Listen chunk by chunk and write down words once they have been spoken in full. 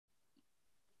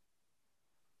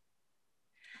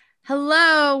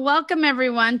Hello, welcome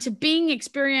everyone to Being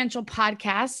Experiential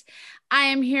Podcast. I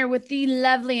am here with the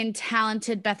lovely and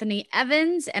talented Bethany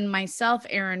Evans and myself,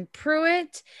 Erin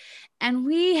Pruitt. And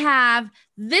we have,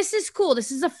 this is cool.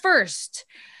 This is a first.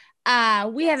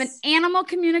 We have an animal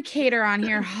communicator on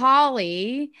here,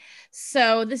 Holly.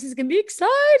 So this is going to be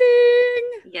exciting.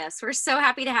 Yes, we're so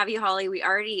happy to have you, Holly.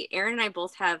 Erin and I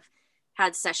both have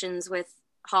had sessions with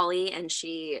Holly, and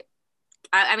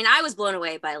I was blown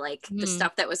away by the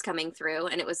stuff that was coming through,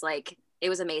 and it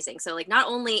was amazing. So not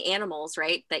only animals,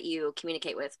 right, that you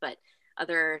communicate with, but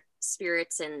other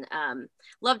spirits and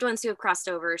loved ones who have crossed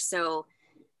over. So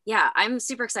yeah, I'm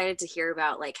super excited to hear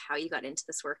about how you got into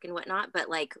this work and whatnot. But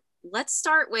let's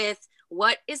start with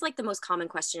what is the most common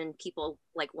question people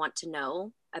want to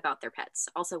know about their pets.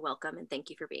 Also, welcome and thank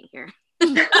you for being here.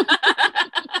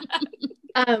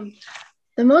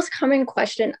 The most common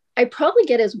question I probably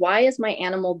get is, why is my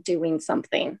animal doing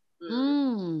something?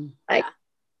 Yeah.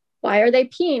 Why are they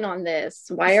peeing on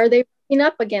this? Why are they rubbing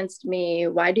up against me?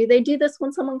 Why do they do this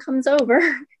when someone comes over?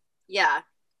 Yeah.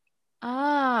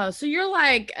 Oh, so you're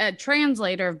like a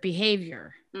translator of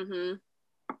behavior. Mm-hmm.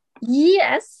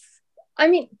 Yes. I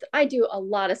mean, I do a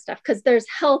lot of stuff because there's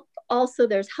health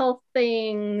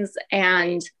things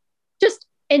and just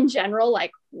in general,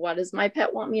 what does my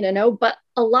pet want me to know? But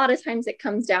a lot of times it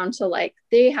comes down to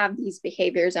they have these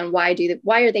behaviors and why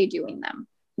are they doing them?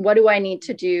 What do I need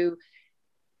to do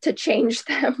to change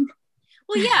them?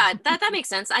 Well, yeah, that makes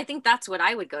sense. I think that's what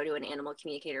I would go to an animal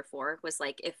communicator for, was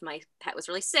if my pet was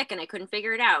really sick and I couldn't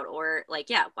figure it out, or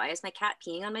why is my cat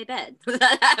peeing on my bed? Well,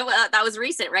 that was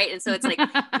recent, right? And so it's you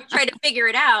try to figure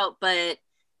it out, but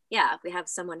yeah, we have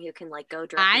someone who can go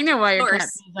directly. I know why your cat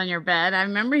pees on your bed. I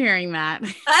remember hearing that.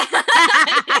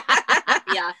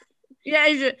 Yeah.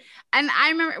 Yeah. And I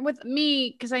remember with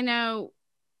me, because I know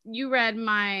you read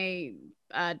my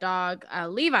dog,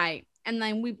 Levi, and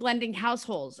then we blending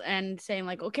households and saying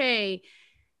okay,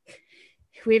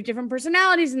 we have different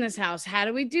personalities in this house. How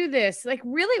do we do this?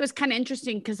 Really, it was kind of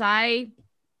interesting because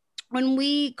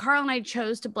when Carl and I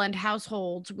chose to blend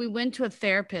households, we went to a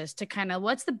therapist to kind of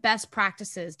what's the best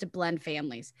practices to blend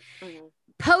families. Mm-hmm.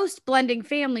 Post blending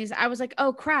families, I was like,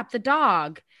 oh crap, the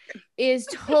dog is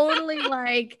totally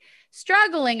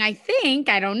struggling. I think,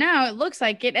 I don't know. It looks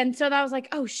like it. And so that was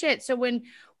oh shit. So when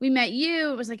we met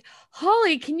you, it was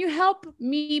Holly, can you help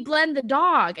me blend the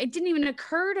dog? It didn't even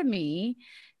occur to me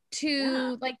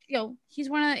to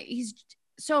he's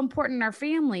so important in our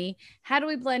family. How do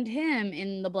we blend him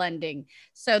in the blending?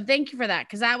 So thank you for that.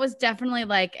 Cause that was definitely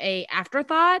a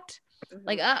afterthought.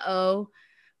 Mm-hmm.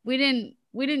 We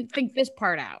didn't think this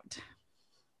part out.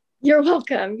 You're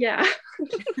welcome. Yeah.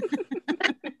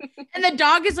 And the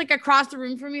dog is across the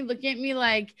room from me, looking at me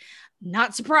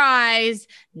not surprised,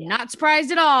 not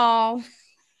surprised at all.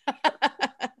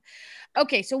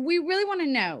 Okay. So we really want to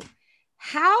know,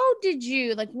 how did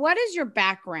you, what is your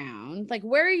background?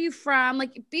 Where are you from?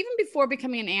 Even before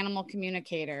becoming an animal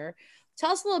communicator,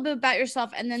 tell us a little bit about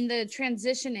yourself, and then the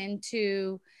transition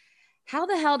into how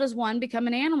the hell does one become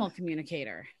an animal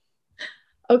communicator?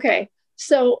 Okay.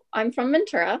 So I'm from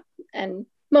Ventura and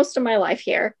most of my life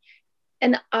here.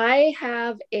 And I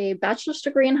have a bachelor's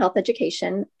degree in health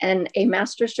education and a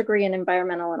master's degree in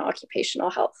environmental and occupational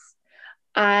health.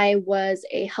 I was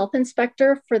a health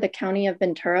inspector for the county of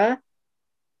Ventura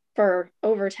for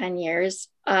over 10 years,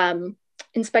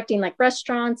 inspecting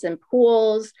restaurants and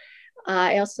pools.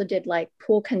 I also did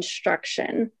pool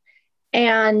construction.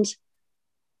 And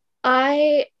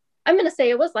I'm going to say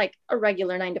it was a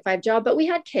regular 9-to-5 job, but we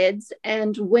had kids.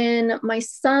 And when my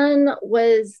son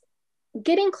was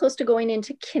getting close to going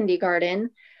into kindergarten,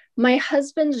 my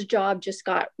husband's job just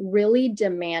got really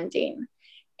demanding.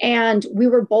 And we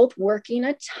were both working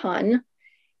a ton.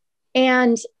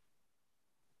 And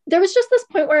there was just this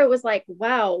point where it was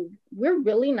wow, we're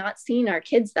really not seeing our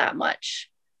kids that much.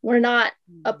 We're not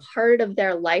a part of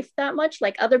their life that much.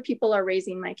 Other people are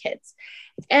raising my kids.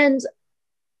 And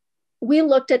we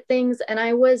looked at things, and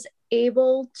we were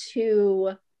able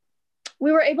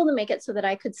to make it so that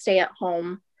I could stay at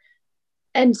home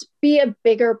and be a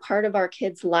bigger part of our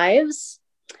kids' lives.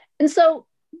 And so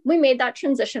we made that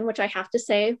transition, which I have to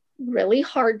say, really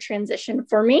hard transition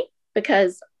for me,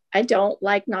 because I don't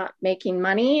like not making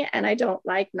money, and I don't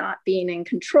like not being in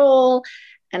control.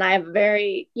 And I have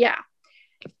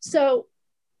So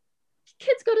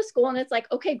kids go to school, and it's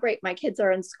okay, great. My kids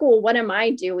are in school. What am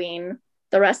I doing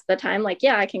the rest of the time?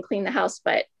 I can clean the house,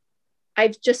 but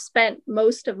I've just spent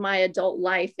most of my adult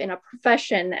life in a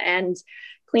profession, and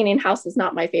cleaning house is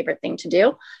not my favorite thing to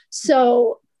do.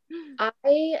 So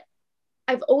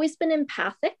I've always been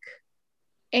empathic,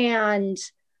 and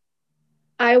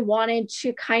I wanted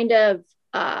to kind of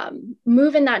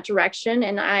move in that direction.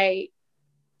 And I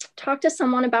talked to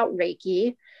someone about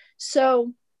Reiki.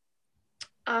 So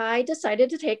I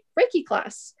decided to take Reiki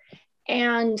class.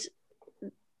 And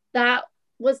that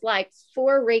was like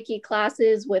 4 Reiki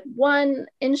classes with 1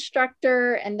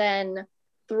 instructor, and then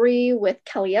 3 with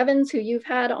Kelly Evans, who you've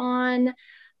had on,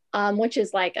 which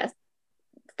is like a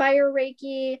fire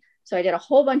Reiki. So I did a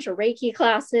whole bunch of Reiki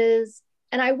classes.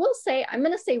 And I will say, I'm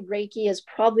going to say Reiki is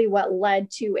probably what led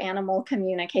to animal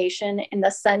communication, in the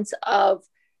sense of,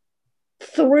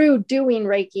 through doing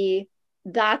Reiki,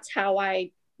 that's how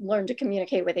I learned to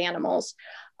communicate with animals.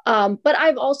 But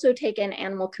I've also taken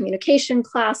animal communication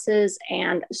classes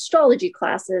and astrology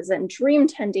classes and dream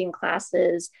tending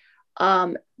classes,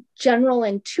 general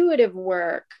intuitive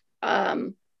work.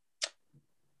 I'm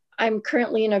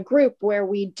currently in a group where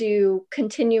we do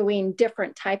continuing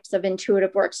different types of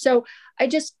intuitive work. So I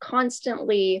just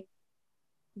constantly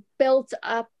built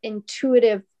up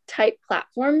intuitive type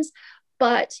platforms.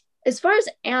 But as far as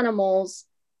animals,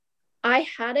 I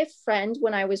had a friend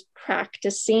when I was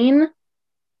practicing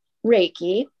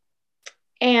Reiki,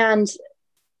 and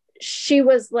she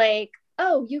was like,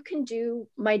 oh, you can do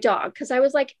my dog. Because I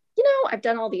was like, I've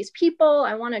done all these people.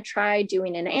 I want to try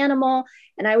doing an animal.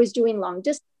 And I was doing long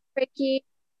distance Reiki.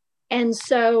 And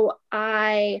so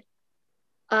I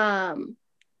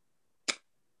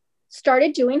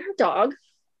started doing her dog.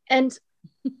 And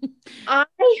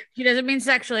she doesn't mean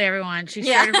sexually, everyone. She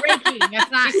started Reiki.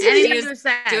 That's not anything to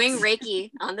sex. Doing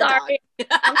Reiki on the dog.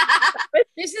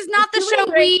 This is not the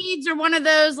show Weeds, or one of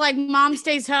those like mom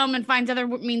stays home and finds other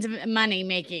means of money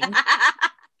making.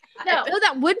 No,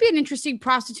 that would be an interesting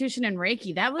prostitution and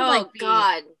Reiki. That would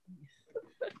God.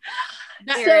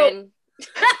 So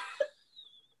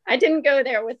I didn't go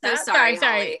there with that. So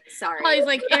sorry. Holly's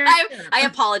like, Erin, I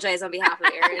apologize on behalf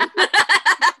of Erin.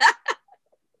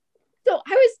 So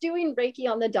I was doing Reiki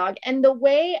on the dog, and the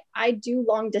way I do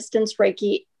long distance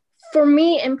Reiki, for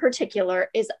me in particular,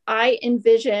 is I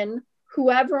envision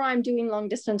whoever I'm doing long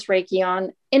distance Reiki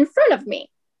on in front of me,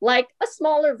 like a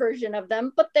smaller version of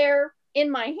them, but they're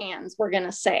in my hands, we're going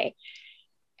to say.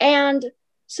 And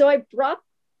so I brought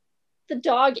the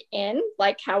dog in,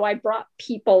 like how I brought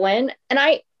people in. And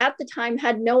I, at the time,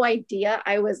 had no idea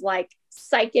I was like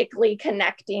psychically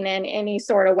connecting in any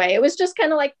sort of way. It was just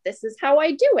kind of like, this is how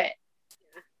I do it.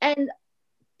 And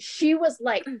she was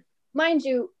like, mind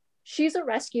you, she's a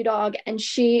rescue dog, and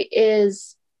she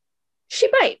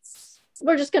bites.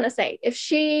 We're just going to say, if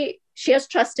she has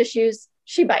trust issues,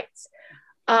 she bites.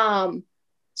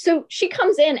 So she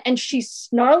comes in and she's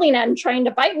snarling and trying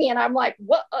to bite me. And I'm like,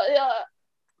 what?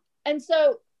 And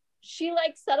so she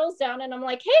like settles down, and I'm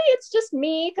like, hey, it's just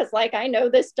me. Cause like, I know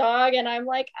this dog. And I'm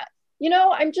like,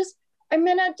 I'm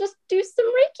going to just do some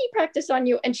Reiki practice on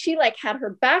you. And she like had her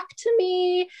back to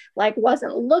me, like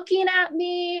wasn't looking at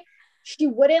me. She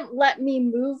wouldn't let me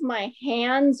move my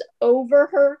hands over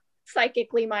her,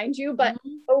 psychically, mind you, but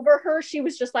over her, she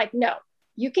was just like, no,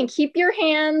 you can keep your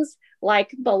hands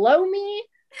like below me.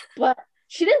 But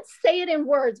she didn't say it in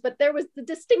words, but there was the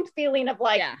distinct feeling of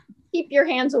like, keep your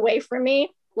hands away from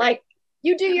me. Like,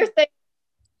 you do your thing,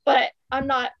 but I'm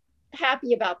not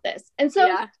happy about this. And so,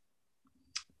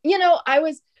 I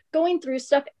was going through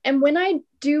stuff. And when I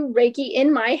do Reiki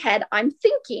in my head, I'm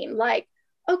thinking like,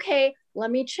 okay,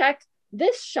 let me check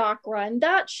this chakra and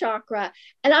that chakra.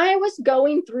 And I was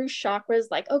going through chakras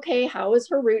like, okay, how is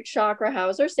her root chakra? How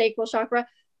is her sacral chakra?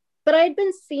 But I'd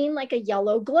been seeing like a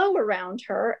yellow glow around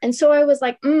her. And so I was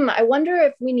like, I wonder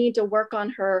if we need to work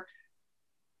on her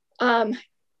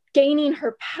gaining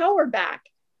her power back.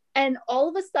 And all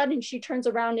of a sudden she turns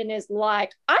around and is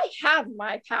like, I have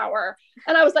my power.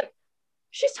 And I was like,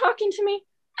 she's talking to me.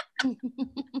 Oh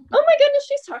my goodness,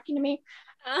 she's talking to me.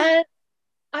 And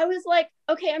I was like,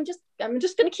 okay, I'm just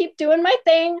going to keep doing my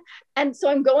thing. And so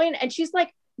I'm going, and she's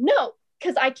like, no,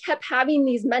 because I kept having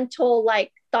these mental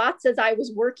like thoughts as I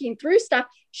was working through stuff.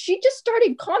 She just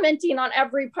started commenting on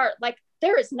every part. Like,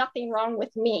 there is nothing wrong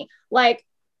with me. Like,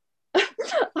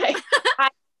 I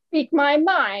speak my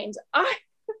mind.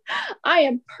 I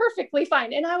am perfectly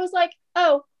fine. And I was like,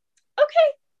 oh, okay.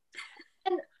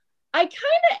 And I kind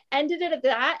of ended it at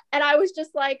that. And I was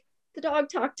just like, the dog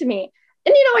talked to me.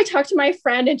 And, I talked to my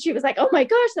friend, and she was like, oh my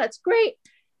gosh, that's great.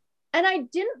 And I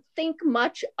didn't think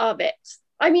much of it.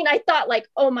 I mean, I thought like,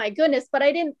 oh my goodness, but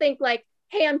I didn't think like,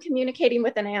 hey, I'm communicating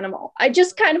with an animal. I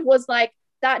just kind of was like,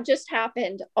 that just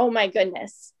happened. Oh my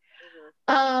goodness.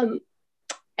 And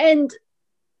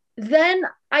then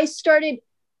I started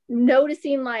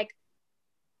noticing like,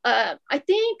 I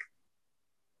think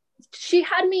she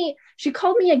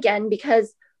called me again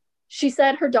because she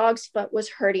said her dog's foot was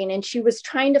hurting, and she was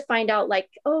trying to find out like,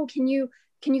 oh, can you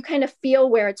kind of feel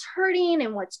where it's hurting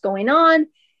and what's going on?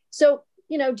 So,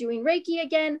 doing Reiki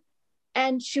again.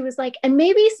 And she was like, and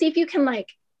maybe see if you can like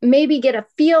maybe get a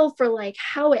feel for like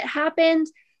how it happened.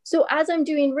 So as I'm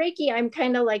doing Reiki, I'm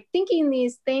kind of like thinking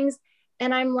these things,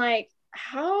 and I'm like,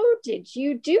 how did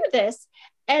you do this?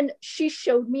 And she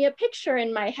showed me a picture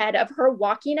in my head of her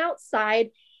walking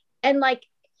outside and like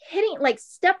hitting, like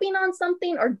stepping on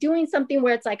something or doing something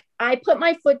where it's like, I put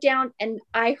my foot down and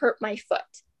I hurt my foot.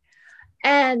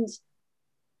 And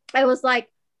I was like,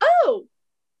 oh,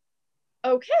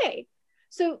 okay.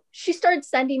 So she started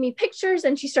sending me pictures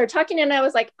and she started talking, and I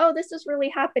was like, oh, this is really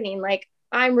happening. Like,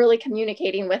 I'm really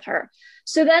communicating with her.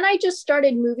 So then I just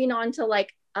started moving on to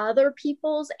like other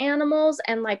people's animals,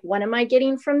 and like, what am I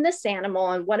getting from this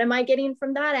animal? And what am I getting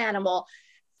from that animal?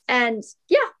 And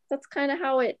yeah, that's kind of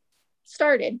how it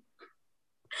started.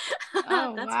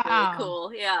 Oh, that's really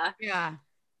cool. Yeah. Yeah.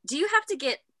 Do you have to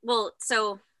get, well,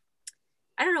 so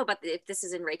I don't know about if this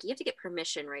is in Reiki, you have to get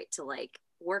permission, right, to like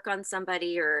work on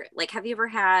somebody, or like, have you ever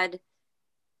had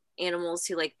animals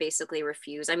who like basically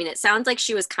refuse? I mean, it sounds like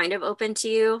she was kind of open to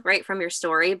you, right, from your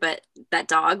story, but that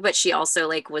dog, but she also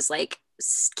like was like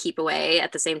keep away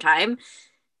at the same time.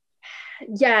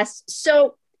 Yes.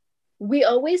 So we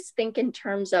always think in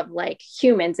terms of like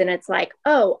humans, and it's like,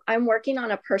 oh, I'm working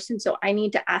on a person, so I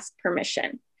need to ask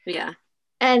permission. Yeah.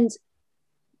 And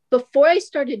before I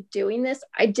started doing this,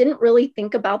 I didn't really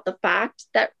think about the fact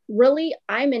that really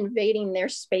I'm invading their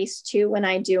space too when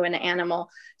I do an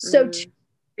animal. So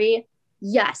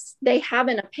yes, they have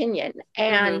an opinion.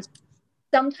 And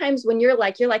sometimes when you're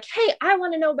like, hey, I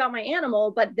want to know about my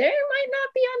animal, but they might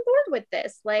not be on board with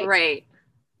this. Like, right.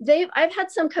 I've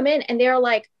had some come in and they're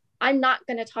like, I'm not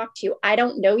going to talk to you. I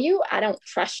don't know you. I don't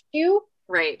trust you.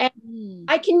 Right. And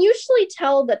I can usually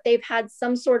tell that they've had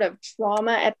some sort of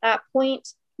trauma at that point.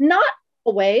 Not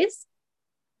always,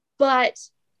 but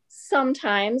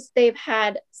sometimes they've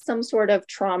had some sort of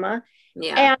trauma.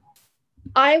 Yeah. And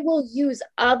I will use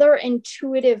other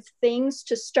intuitive things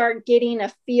to start getting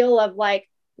a feel of like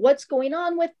what's going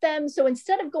on with them. So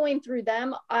instead of going through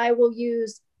them, I will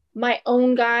use my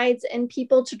own guides and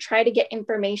people to try to get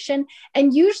information.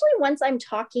 And usually once I'm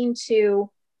talking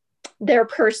to their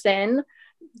person,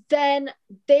 then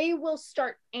they will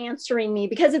start answering me,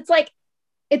 because it's like,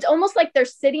 it's almost like they're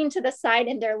sitting to the side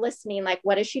and they're listening. Like,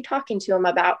 what is she talking to him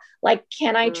about? Like,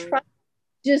 can I trust?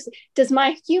 Does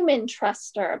my human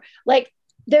trust her? Like,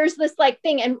 there's this like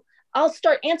thing, and I'll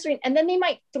start answering, and then they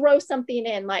might throw something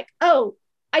in like, oh,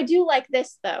 I do like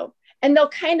this though. And they'll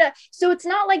kind of, so it's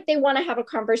not like they want to have a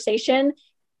conversation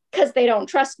because they don't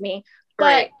trust me,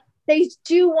 but they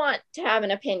do want to have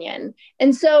an opinion.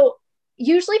 And so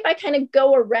usually if I kind of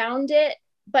go around it,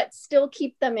 but still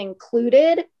keep them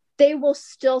included, they will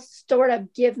still sort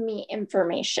of give me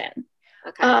information.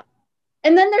 Okay.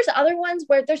 And then there's other ones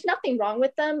where there's nothing wrong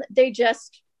with them.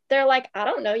 They're like, I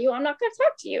don't know you. I'm not going to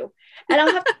talk to you. And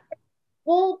I'll have to,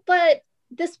 well, but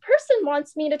this person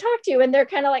wants me to talk to you. And they're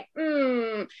kind of like,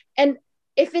 And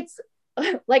if it's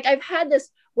like, I've had this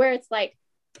where it's like,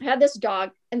 I had this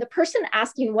dog and the person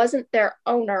asking wasn't their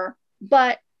owner,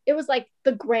 but it was like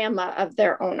the grandma of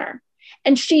their owner.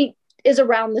 And she is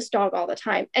around this dog all the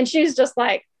time. And she's just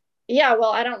like, yeah,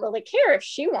 well, I don't really care if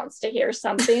she wants to hear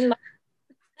something.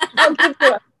 I'll give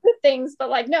you a few things, but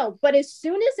like, no. But as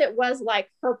soon as it was like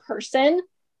her person,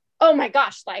 oh my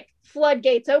gosh, like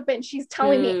floodgates open. She's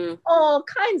telling me all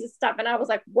kinds of stuff. And I was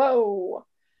like, whoa.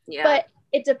 Yeah. But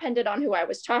it depended on who I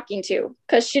was talking to,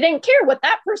 because she didn't care what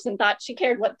that person thought. She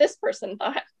cared what this person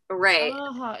thought. Right.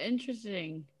 Oh, how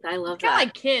interesting. I love it's that.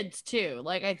 Like kids too.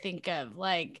 Like I think of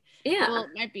like, yeah,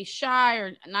 might be shy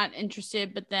or not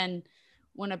interested, but then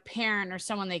when a parent or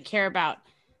someone they care about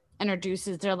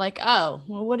introduces, they're like, oh,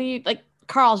 well, what do you like?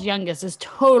 Carl's youngest is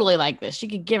totally like this. She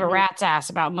could give a rat's ass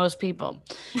about most people.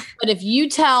 But if you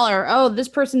tell her, oh, this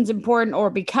person's important, or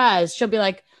because, she'll be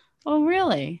like, oh,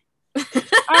 really?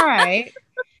 All right.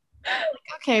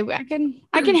 Okay, I can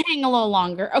hang a little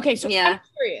longer. Okay, so I'm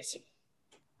curious.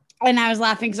 And I was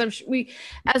laughing because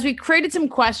as we created some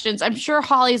questions, I'm sure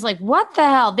Holly's like, what the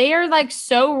hell? They are like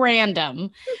so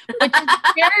random, which is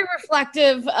very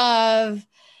reflective of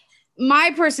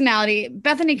my personality.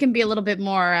 Bethany can be a little bit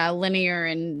more linear.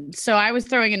 And so I was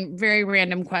throwing in very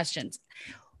random questions.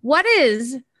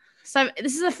 So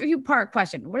this is a few-part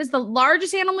question. What is the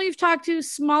largest animal you've talked to,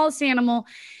 smallest animal,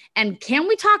 and can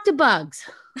we talk to bugs?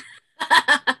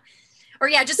 Or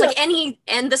just like any,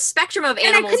 and the spectrum of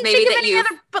animals maybe that you.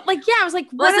 But like, I was like,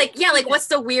 what's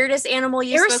the weirdest animal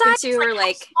you've spoken to, or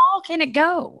like how small can it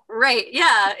go? Right?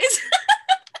 Yeah.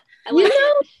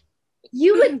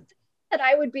 You would that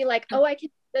I would be like, oh, I can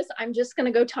do this. I'm just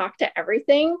going to go talk to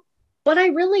everything. But I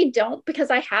really don't, because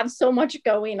I have so much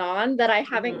going on that I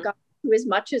haven't gotten to as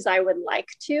much as I would like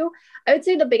to. I would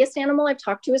say the biggest animal I've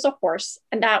talked to is a horse.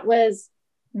 And that was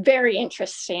very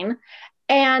interesting.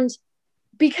 And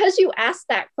because you asked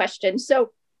that question,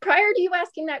 so prior to you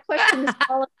asking that question, the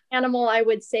smallest animal I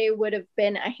would say would have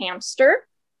been a hamster,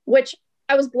 which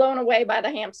I was blown away by the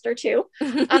hamster too.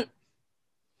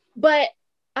 But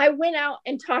I went out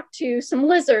and talked to some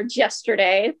lizards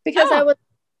yesterday because I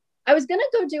was going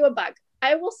to go do a bug.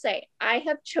 I will say I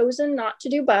have chosen not to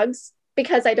do bugs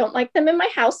because I don't like them in my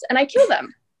house and I kill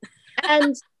them.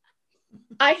 And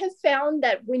I have found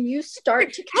that when you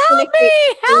start to help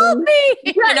me.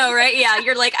 Yes. I know, right? Yeah.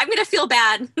 You're like, I'm going to feel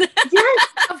bad. Yes.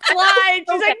 A fly.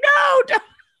 She's like, no. Don't.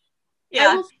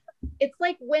 Yeah. It's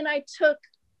like when I took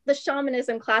the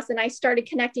shamanism class and I started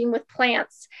connecting with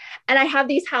plants, and I have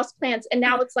these house plants, and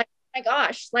now it's like, oh my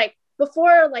gosh, like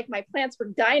before, like my plants were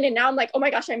dying, and now I'm like, oh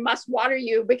my gosh, I must water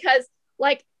you, because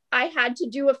like I had to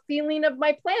do a feeling of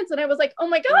my plants, and I was like, oh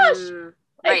my gosh,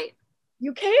 right.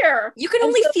 You care. You can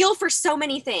only feel for so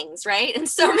many things, right? And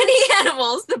so many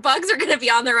animals, the bugs are going to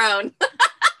be on their own.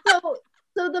 so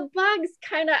the bugs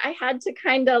I had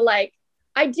to like,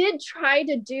 I did try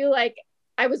to do like,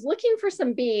 I was looking for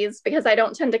some bees because I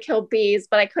don't tend to kill bees,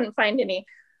 but I couldn't find any.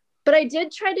 But I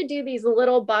did try to do these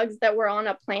little bugs that were on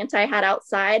a plant I had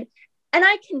outside, and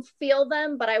I can feel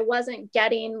them, but I wasn't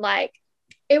getting like,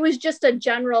 it was just a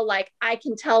general, like, I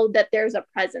can tell that there's a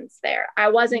presence there. I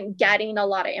wasn't getting a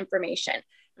lot of information.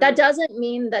 That doesn't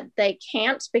mean that they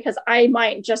can't, because I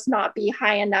might just not be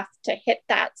high enough to hit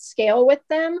that scale with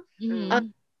them.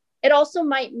 It also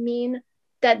might mean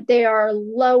that they are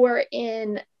lower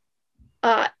in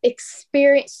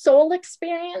soul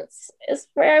experience is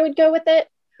where I would go with it.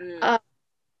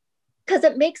 Because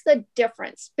it makes a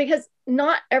difference, because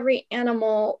not every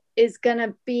animal is going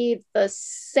to be the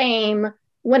same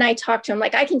when I talk to them.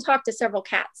 Like I can talk to several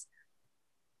cats.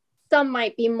 Some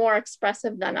might be more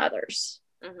expressive than others.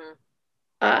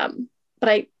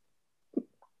 But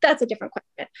that's a different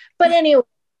question. But anyway,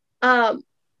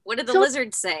 what did the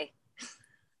lizards say?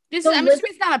 I'm assuming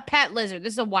it's not a pet lizard.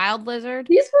 This is a wild lizard.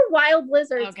 These were wild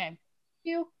lizards. Okay.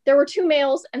 There were two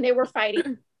males and they were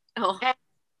fighting. And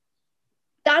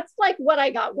that's like what I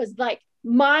got was like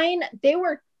mine. They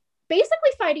were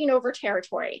basically fighting over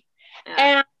territory.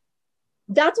 And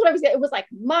that's what I was getting. It was like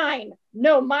mine,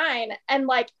 no, mine, and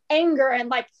like anger and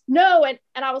like no. And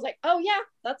I was like, oh yeah,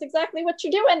 that's exactly what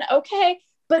you're doing. Okay.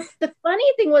 But the funny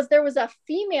thing was there was a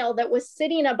female that was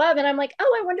sitting above, and I'm like,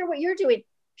 oh, I wonder what you're doing.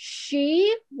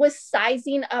 She was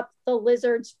sizing up the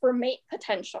lizards for mate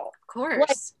potential. Of course.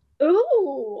 Like,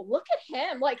 ooh, look at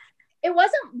him. Like, it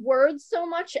wasn't words so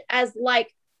much as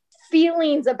like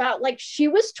feelings about, like, she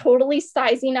was totally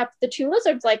sizing up the two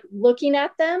lizards, like looking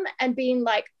at them and being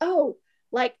like, oh,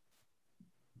 like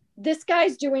this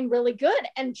guy's doing really good.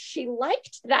 And she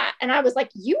liked that. And I was like,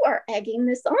 you are egging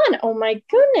this on. Oh my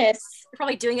goodness. You're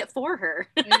probably doing it for her.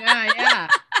 Yeah.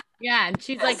 And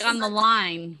she's like on the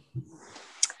line.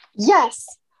 Yes.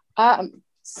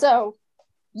 So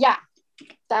yeah,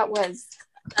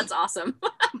 that's awesome.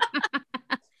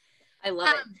 I love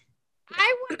it.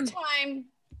 I one time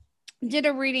did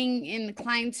a reading in the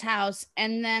client's house,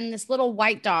 and then this little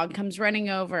white dog comes running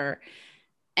over,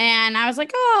 and I was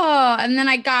like, oh, and then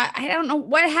I don't know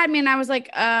what had me, and I was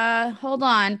like, hold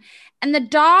on. And the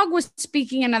dog was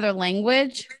speaking another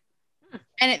language,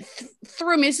 and it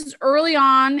threw me. This is early.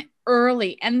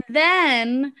 And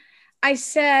then I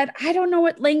said, I don't know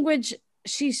what language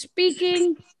she's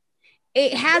speaking.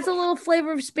 It has a little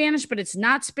flavor of Spanish, but it's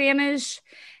not Spanish.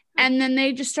 And then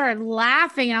they just started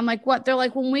laughing. And I'm like, what? They're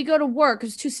like, when we go to work,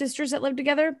 because two sisters that live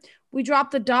together, we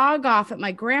drop the dog off at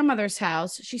my grandmother's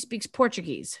house. She speaks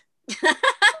Portuguese.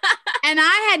 And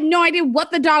I had no idea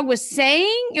what the dog was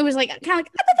saying. It was like kind of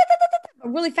like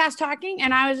really fast talking.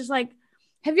 And I was just like,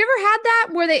 have you ever had that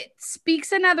where they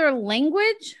speaks another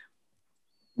language?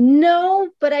 No,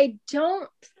 but I don't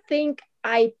think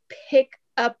I pick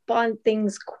up on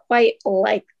things quite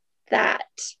like that.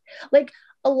 Like,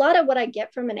 a lot of what I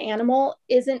get from an animal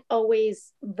isn't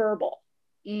always verbal.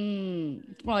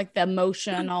 It's more like the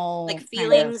emotional, like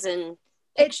feelings and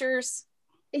pictures.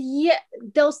 Yeah,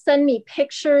 they'll send me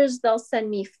pictures, they'll send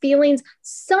me feelings.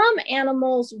 Some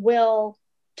animals will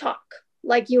talk,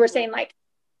 like you were saying, like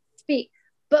speak,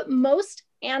 but most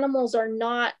animals are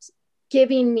not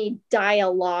giving me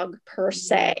dialogue per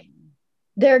se.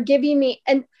 They're giving me,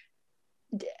 and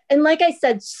like I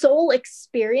said, soul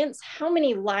experience, how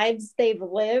many lives they've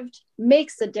lived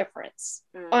makes a difference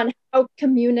on how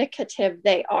communicative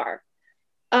they are.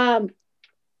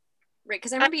 Right,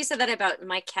 because I remember you said that about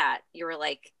my cat. You were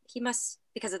like, he must,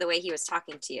 because of the way he was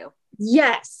talking to you.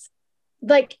 Yes.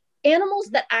 Like animals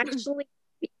that actually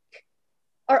speak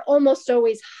are almost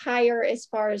always higher as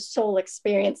far as soul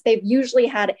experience. They've usually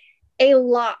had a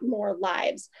lot more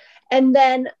lives. And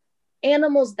then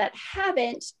animals that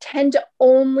haven't tend to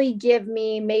only give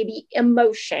me maybe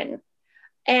emotion.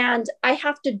 And I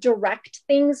have to direct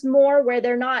things more where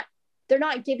they're not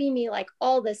giving me like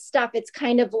all this stuff. It's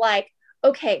kind of like,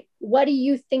 okay, what do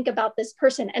you think about this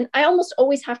person? And I almost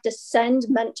always have to send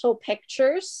mental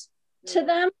pictures to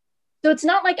them. So it's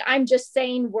not like I'm just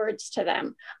saying words to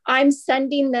them. I'm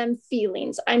sending them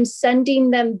feelings. I'm sending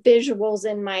them visuals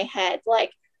in my head.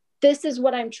 Like, this is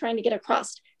what I'm trying to get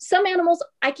across. Some animals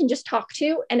I can just talk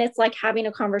to, and it's like having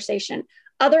a conversation.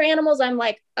 Other animals, I'm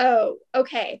like, oh,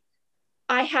 okay,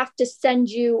 I have to send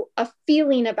you a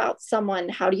feeling about someone.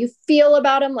 How do you feel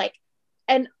about them? Like,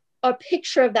 and a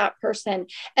picture of that person.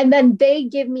 And then they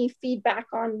give me feedback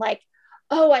on like,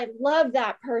 oh, I love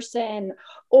that person,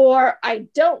 or I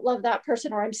don't love that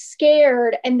person, or I'm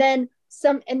scared. And then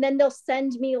they'll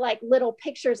send me like little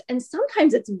pictures. And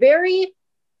sometimes it's very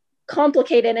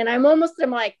complicated. And I'm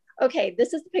like, okay,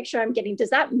 this is the picture I'm getting. Does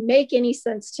that make any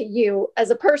sense to you as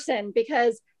a person?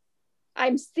 Because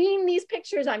I'm seeing these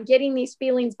pictures, I'm getting these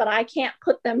feelings, but I can't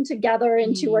put them together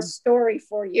into a story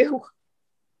for you.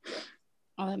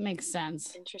 Oh, that makes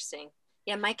sense. Interesting.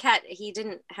 Yeah, my cat, he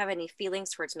didn't have any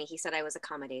feelings towards me. He said I was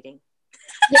accommodating.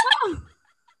 Yeah.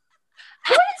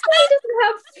 How he doesn't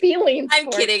have feelings?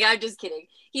 I'm kidding. I'm just kidding.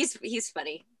 He's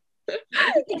funny.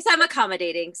 He thinks I'm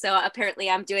accommodating, so apparently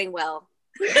I'm doing well.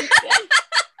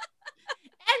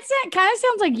 It kind of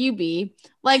sounds like you be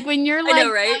like when you're like, I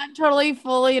know, right? Totally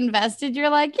fully invested. You're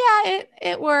like, yeah,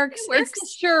 it works. It's a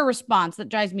sure response that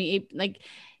drives me like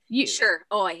you. Sure.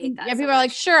 Oh, I hate that. Yeah, people are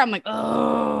like, sure. I'm like,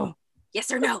 oh,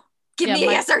 yes or no. Give me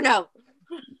a yes or no.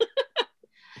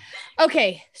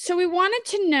 Okay, so we wanted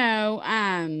to know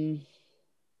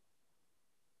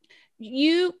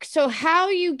how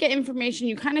you get information.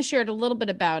 You kind of shared a little bit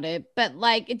about it, but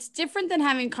like it's different than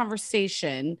having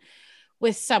conversation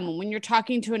with someone when you're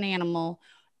talking to an animal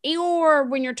or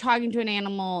when you're talking to an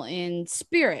animal in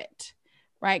spirit,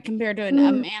 right? Compared to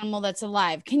an animal that's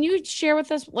alive. Can you share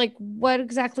with us like what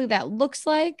exactly that looks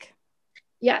like?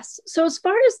 Yes. So as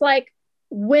far as like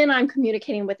when I'm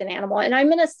communicating with an animal, and I'm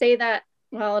going to say that,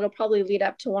 well, it'll probably lead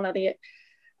up to one of the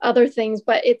other things,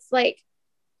 but it's like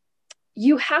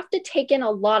you have to take in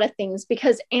a lot of things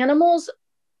because animals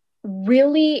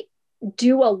really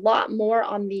do a lot more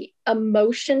on the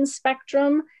emotion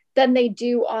spectrum than they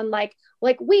do on like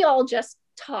we all just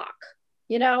talk,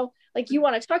 you know, like you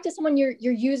want to talk to someone, you're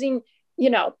using,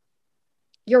 you know,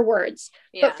 your words.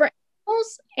 Yeah. But for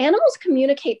animals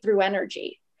communicate through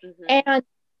energy. And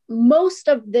most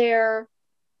of their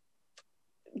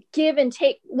give and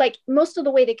take, like most of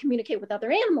the way they communicate with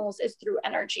other animals is through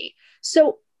energy.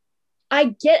 So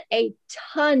I get a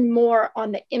ton more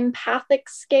on the empathic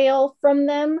scale from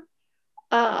them,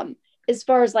 as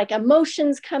far as like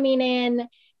emotions coming in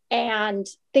and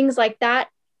things like that.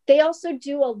 They also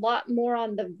do a lot more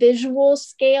on the visual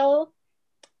scale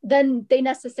than they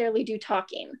necessarily do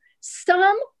talking.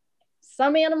 Some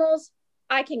animals,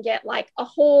 I can get like a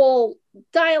whole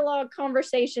dialogue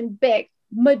conversation big.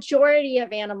 Majority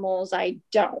of animals, I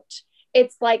don't.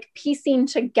 It's like piecing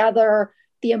together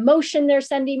the emotion they're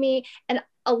sending me. And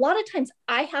a lot of times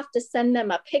I have to send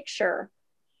them a picture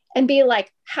and be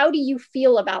like, how do you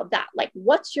feel about that? Like,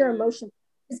 what's your emotion?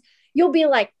 You'll be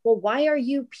like, well, why are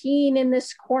you peeing in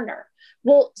this corner?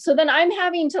 Well, so then I'm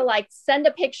having to like send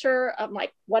a picture of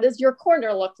like, what does your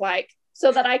corner look like?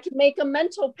 So that I can make a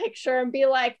mental picture and be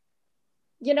like,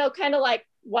 you know, kind of like,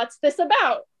 what's this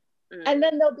about? And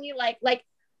then they'll be like,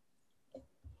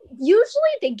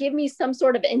 usually they give me some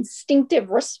sort of instinctive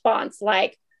response,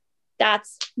 like,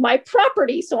 that's my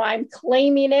property, so I'm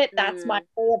claiming it. That's my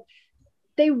whole.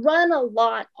 They run a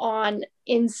lot on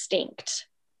instinct.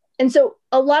 And so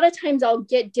a lot of times I'll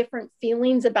get different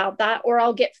feelings about that, or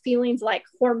I'll get feelings like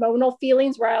hormonal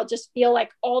feelings where I'll just feel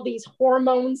like all these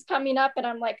hormones coming up. And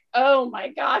I'm like, oh my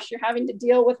gosh, you're having to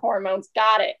deal with hormones.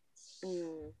 Got it.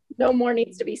 No more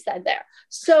needs to be said there.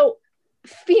 So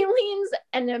feelings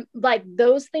and like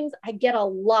those things, I get a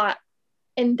lot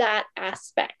in that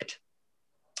aspect.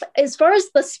 As far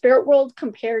as the spirit world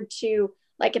compared to,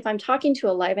 like if I'm talking to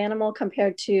a live animal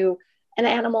compared to an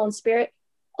animal in spirit,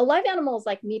 a live animal is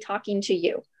like me talking to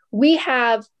you.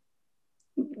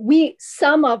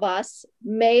 Some of us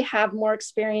may have more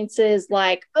experiences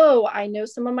like, oh, I know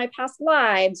some of my past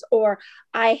lives, or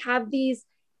I have these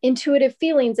intuitive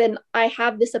feelings and I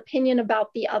have this opinion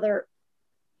about the other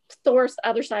source,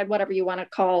 other side, whatever you want to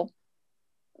call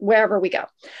wherever we go.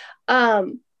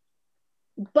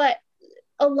 But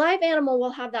a live animal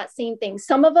will have that same thing.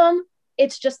 Some of them,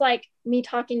 it's just like me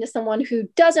talking to someone who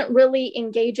doesn't really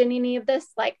engage in any of this.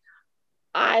 Like,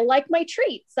 I like my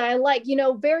treats. I like,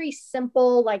 very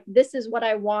simple, like, this is what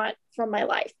I want from my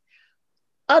life.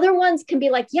 Other ones can be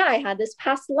like, yeah, I had this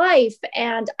past life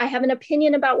and I have an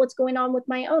opinion about what's going on with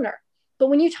my owner. But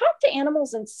when you talk to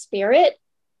animals in spirit,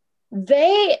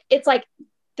 it's like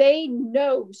they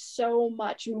know so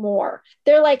much more.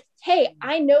 They're like, hey,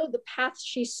 I know the path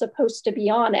she's supposed to be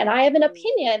on, and I have an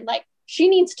opinion. Like, she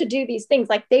needs to do these things.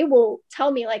 Like, they will tell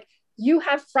me, like, you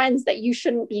have friends that you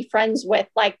shouldn't be friends with.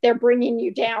 Like, they're bringing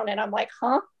you down. And I'm like,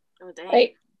 huh? Oh, dang.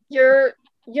 Like, you're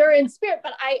in spirit.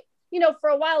 But for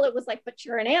a while it was like, but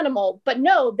you're an animal. But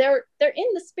no, they're in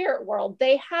the spirit world.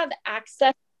 They have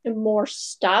access to more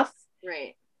stuff.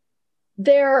 Right.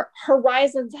 Their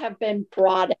horizons have been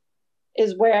broadened,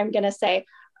 is where I'm going to say.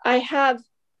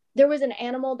 There was an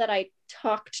animal that I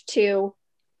talked to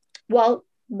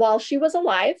while she was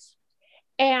alive,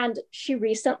 and she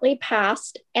recently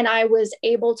passed, and I was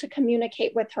able to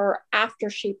communicate with her after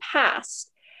she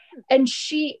passed. And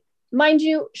mind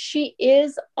you, she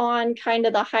is on kind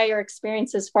of the higher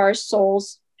experience as far as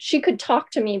souls. She could talk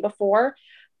to me before,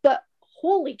 but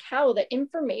holy cow, the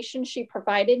information she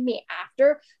provided me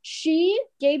after, she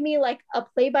gave me like a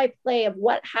play-by-play of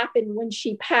what happened when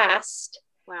she passed.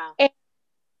 Wow. And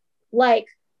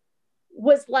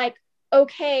was like,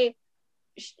 okay,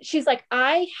 she's like,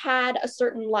 I had a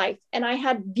certain life and I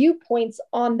had viewpoints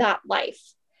on that life.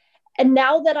 And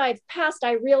now that I've passed,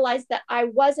 I realized that I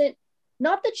wasn't,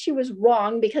 not that she was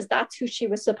wrong, because that's who she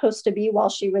was supposed to be while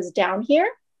she was down here.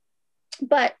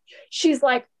 But she's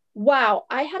like, wow,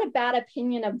 I had a bad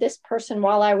opinion of this person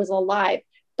while I was alive.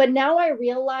 But now I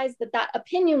realize that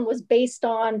opinion was based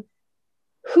on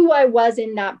who I was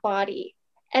in that body.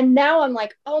 And now I'm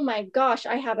like, oh my gosh,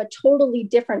 I have a totally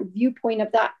different viewpoint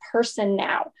of that person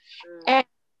now. And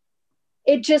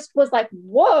it just was like,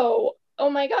 whoa, oh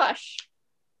my gosh.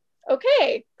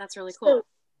 Okay. That's really cool.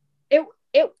 So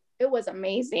it was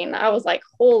amazing. I was like,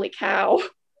 holy cow.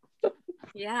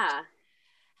 Yeah.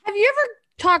 Have you ever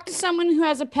talked to someone who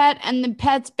has a pet and the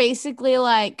pet's basically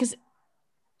like, because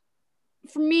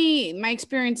for me, my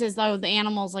experience is though the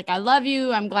animal's like, I love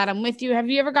you, I'm glad I'm with you. Have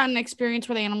you ever gotten an experience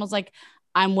where the animal's like,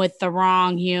 I'm with the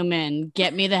wrong human,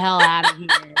 get me the hell out of here?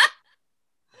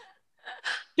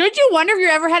 Don't you wonder if you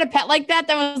ever had a pet like that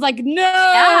was like,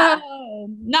 no,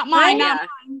 not mine, not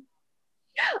mine?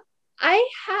 I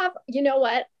have, you know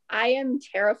what? I am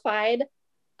terrified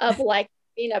of like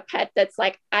being a pet that's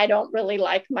like, I don't really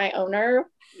like my owner,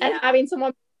 and having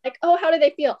someone like, oh, how do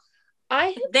they feel?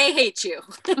 They hate you.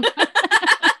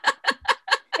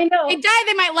 I know. They die,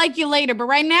 they might like you later, but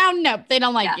right now, nope, they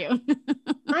don't like you.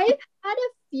 I've had a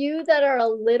few that are a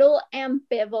little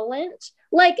ambivalent.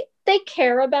 Like, they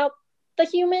care about the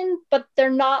human, but they're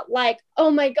not like,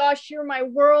 oh my gosh, you're my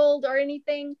world or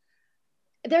anything.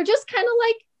 They're just kind of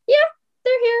like, yeah,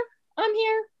 they're here. I'm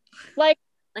here. Like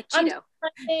Cheeto.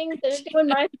 They're doing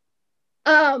my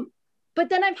but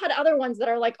then I've had other ones that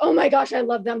are like, oh my gosh, I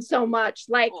love them so much.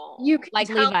 Like, you can like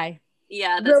tell. Levi.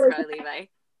 Yeah, that's really probably Levi.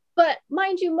 But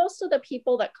mind you, most of the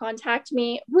people that contact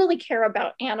me really care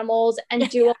about animals and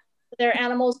do a lot for their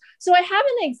animals. So I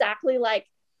haven't exactly like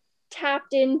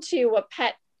tapped into a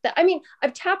pet that, I mean,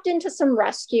 I've tapped into some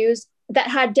rescues that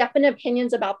had definite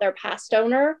opinions about their past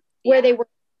owner, where they were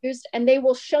abused, and they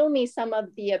will show me some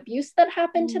of the abuse that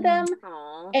happened to them.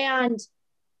 Aww. And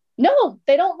no,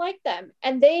 they don't like them.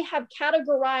 And they have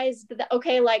categorized that,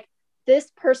 okay, like,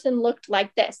 this person looked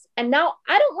like this. And now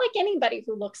I don't like anybody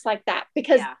who looks like that,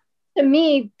 because to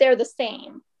me, they're the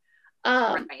same.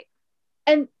 Right.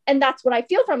 And that's what I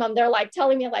feel from them. They're like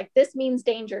telling me like, this means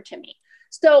danger to me.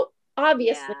 So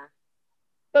obviously,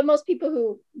 but most people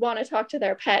who want to talk to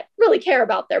their pet really care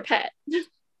about their pet.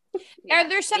 Are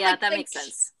there some that makes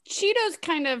sense. Cheeto's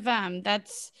kind of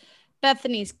that's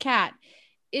Bethany's cat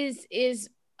is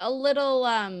a little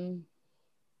I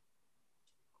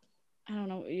don't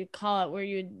know what you call it, where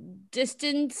you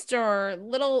distanced or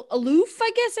little aloof,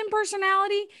 I guess, in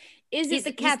personality. Is it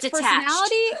the cat's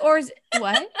personality, or is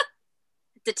what?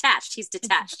 Detached. He's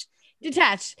detached.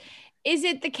 Detached. Is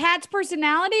it the cat's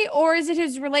personality, or is it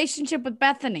his relationship with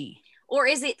Bethany? Or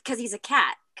is it because he's a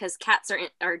cat? Because cats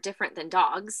are different than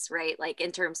dogs, right? Like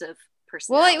in terms of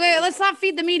personality. Well, wait, let's not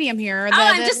feed the medium here.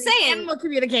 I'm just saying. Animal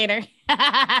communicator.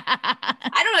 I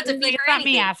don't know what to feed her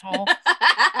anything. Me, asshole.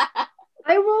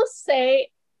 I will say,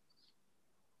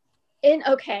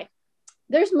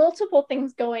 there's multiple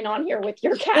things going on here with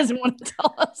your cat. Doesn't want to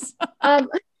tell us. No,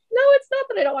 it's not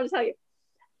that I don't want to tell you.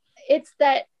 It's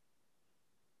that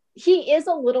he is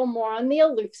a little more on the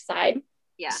aloof side.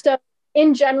 Yeah. So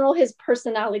in general, his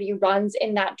personality runs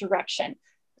in that direction.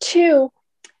 2,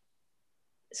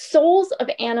 souls of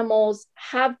animals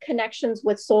have connections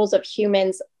with souls of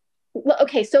humans.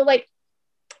 Okay, so like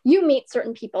you meet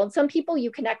certain people, and some people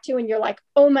you connect to and you're like,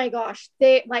 oh my gosh,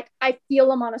 they like, I feel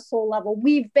them on a soul level.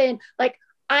 We've been like,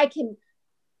 I can,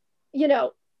 you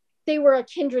know, they were a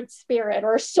kindred spirit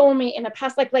or a soulmate in a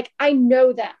past, like I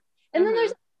know them. And then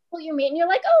there's people you meet and you're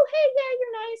like, oh, hey, yeah,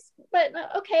 you're nice,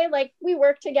 but okay, like we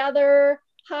work together.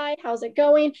 Hi, how's it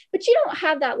going? But you don't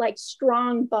have that like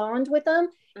strong bond with them.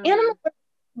 Animals are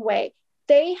the way.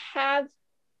 They have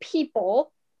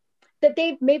people that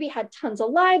they've maybe had tons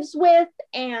of lives with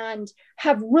and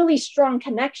have really strong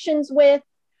connections with,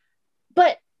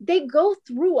 but they go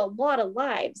through a lot of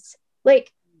lives.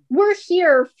 Like we're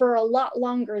here for a lot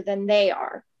longer than they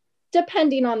are,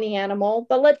 depending on the animal.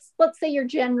 But let's say your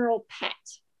general pet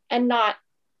and not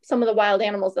some of the wild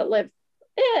animals that live,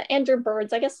 and your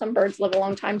birds. I guess some birds live a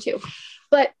long time too.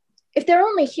 But if they're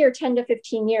only here 10 to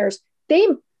 15 years, they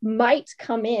might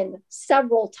come in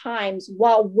several times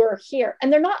while we're here.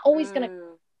 And they're not always going to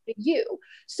come to you.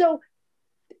 So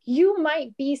you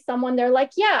might be someone they're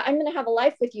like, yeah, I'm going to have a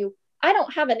life with you. I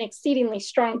don't have an exceedingly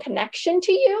strong connection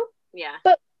to you. Yeah.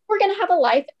 But we're going to have a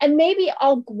life, and maybe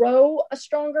I'll grow a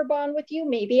stronger bond with you.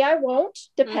 Maybe I won't.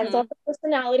 Depends on the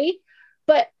personality.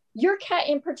 But your cat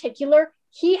in particular,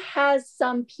 he has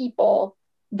some people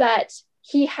that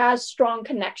he has strong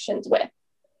connections with.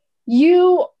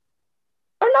 You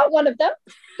are not one of them,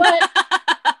 but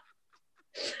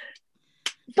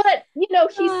you know,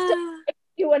 he's still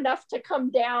you enough to come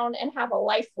down and have a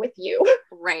life with you.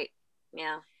 Right.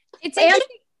 Yeah. It's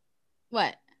interesting.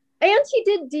 What? And he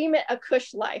did deem it a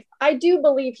cush life. I do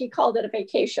believe he called it a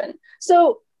vacation.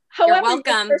 So however your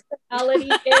personality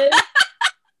is,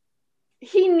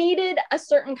 he needed a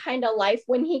certain kind of life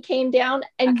when he came down,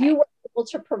 and you were able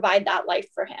to provide that life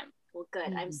for him. Well,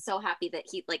 good. I'm so happy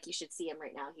that you should see him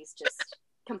right now. He's just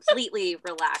completely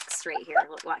relaxed right here.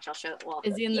 Watch, I'll show it. Well,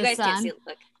 is he in you the guys sun? Can't see it.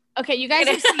 Look. Okay, you guys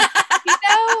have seen, you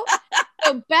know,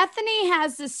 so Bethany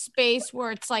has this space where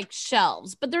it's like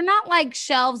shelves, but they're not like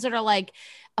shelves that are like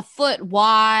a foot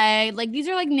wide. Like these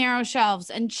are like narrow shelves,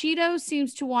 and Cheeto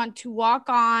seems to want to walk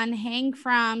on, hang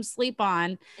from, sleep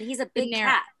on. And he's a big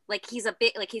cat. Like he's a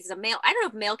male. I don't know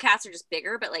if male cats are just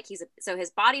bigger, but like so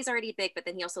his body's already big, but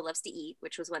then he also loves to eat,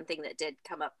 which was one thing that did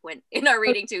come up when in our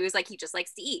reading too. Is like he just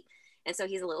likes to eat. And so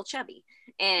he's a little chubby.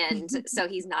 And so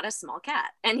he's not a small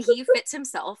cat. And he fits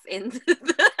himself in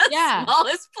the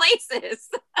smallest places.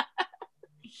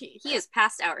 He is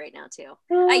passed out right now too.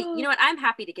 You know what? I'm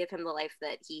happy to give him the life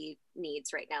that he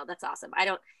needs right now. That's awesome. I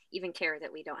don't even care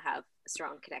that we don't have a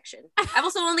strong connection. I've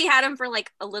also only had him for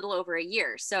like a little over a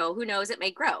year. So who knows? It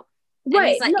may grow.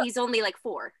 And he's only like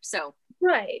 4. So.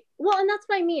 Right. Well, and that's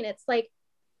what I mean. It's like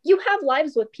you have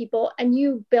lives with people and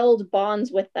you build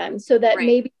bonds with them so that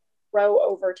maybe grow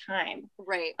over time.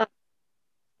 Right.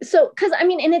 So, because I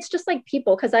mean, and it's just like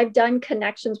people, because I've done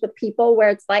connections with people where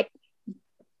it's like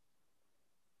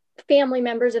family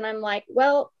members, and I'm like,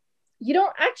 well, you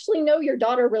don't actually know your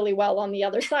daughter really well on the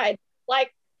other side.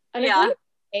 Like,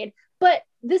 but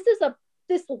this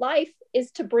life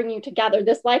is to bring you together.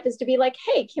 This life is to be like,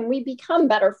 hey, can we become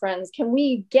better friends? Can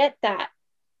we get that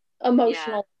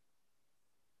emotional?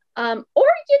 Or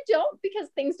you don't, because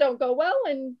things don't go well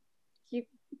and you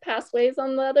pass ways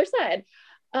on the other side.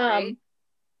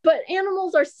 But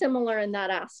animals are similar in that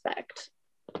aspect.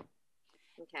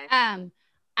 Okay.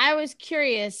 I was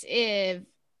curious if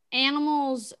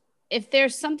animals, if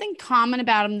there's something common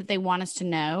about them that they want us to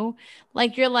know,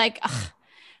 like you're like, ugh,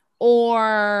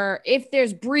 or if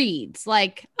there's breeds,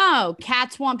 like, oh,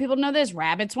 cats want people to know this,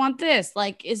 rabbits want this,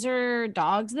 like, is there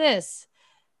dogs this?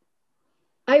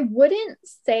 I wouldn't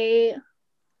say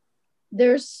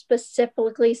there's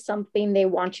specifically something they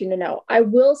want you to know. I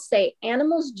will say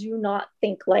animals do not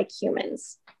think like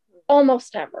humans,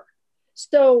 almost ever.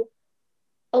 So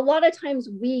a lot of times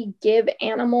we give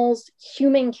animals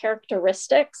human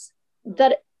characteristics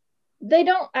that they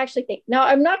don't actually think. Now,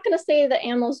 I'm not going to say that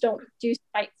animals don't do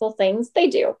spiteful things. They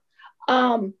do.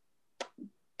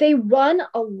 They run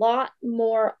a lot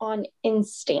more on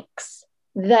instincts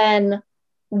than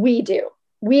we do.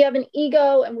 We have an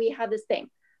ego and we have this thing.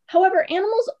 However,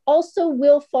 animals also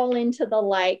will fall into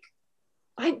the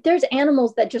there's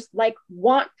animals that just like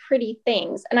want pretty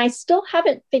things. And I still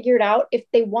haven't figured out if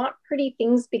they want pretty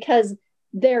things because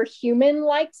their human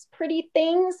likes pretty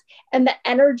things and the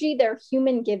energy their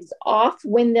human gives off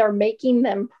when they're making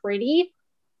them pretty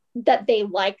that they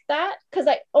like that, because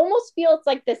I almost feel it's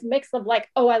like this mix of like,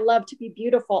 oh, I love to be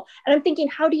beautiful, and I'm thinking,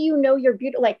 how do you know you're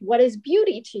beautiful? Like, what is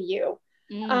beauty to you?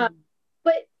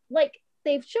 But like,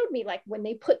 they've showed me like when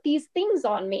they put these things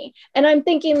on me, and I'm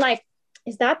thinking like,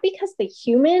 is that because the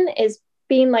human is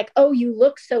being like, oh, you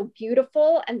look so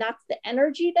beautiful, and that's the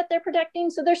energy that they're protecting?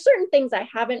 So there's certain things I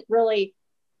haven't really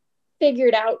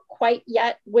figured out quite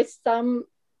yet with some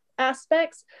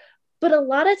aspects, but a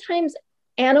lot of times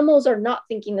animals are not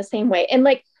thinking the same way. And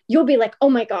like, you'll be like, oh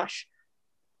my gosh,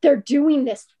 they're doing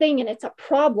this thing and it's a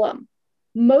problem.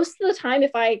 Most of the time,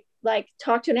 if I like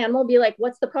talk to an animal, be like,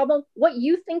 what's the problem? What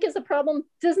you think is a problem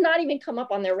does not even come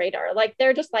up on their radar. Like,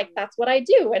 they're just like, that's what I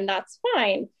do, and that's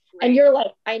fine. Right. And you're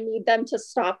like, I need them to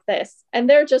stop this. And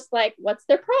they're just like, what's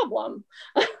their problem?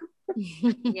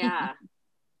 Yeah.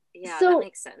 So that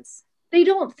makes sense. They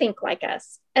don't think like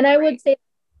us. And I would say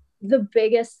the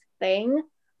biggest thing,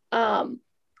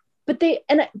 but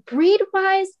and breed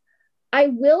wise, I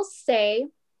will say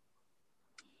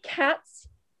cats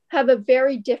have a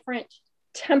very different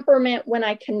temperament when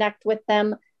I connect with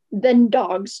them than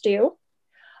dogs do.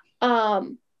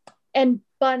 And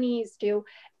bunnies do.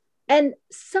 And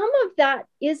some of that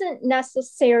isn't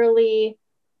necessarily,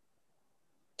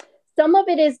 some of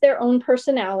it is their own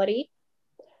personality.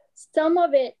 Some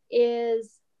of it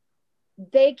is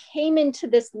they came into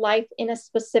this life in a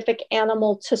specific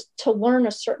animal to learn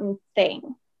a certain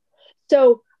thing.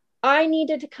 So I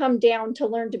needed to come down to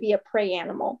learn to be a prey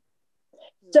animal.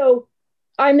 So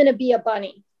I'm going to be a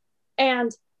bunny.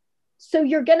 And so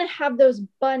you're going to have those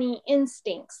bunny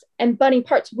instincts and bunny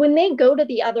parts. When they go to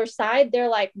the other side, they're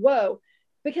like, whoa.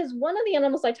 Because one of the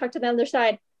animals I talked to the other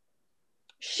side,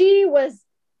 she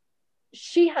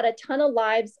had a ton of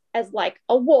lives as like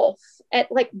a wolf,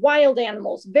 at like wild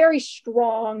animals, very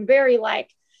strong, very like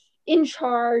in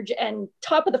charge and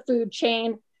top of the food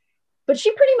chain. But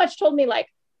she pretty much told me like,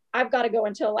 I've got to go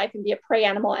into a life and be a prey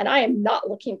animal, and I am not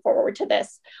looking forward to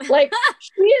this. Like,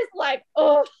 she is like,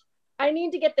 oh, I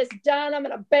need to get this done. I'm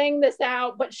going to bang this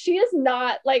out. But she is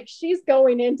not like, she's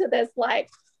going into this like,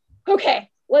 okay,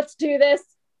 let's do this.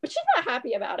 But she's not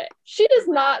happy about it. She's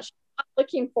not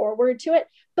looking forward to it.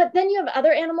 But then you have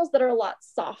other animals that are a lot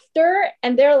softer,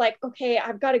 and they're like, okay,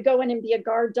 I've got to go in and be a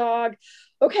guard dog.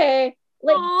 Okay.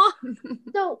 Like,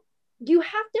 so you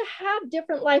have to have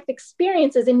different life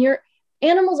experiences, and your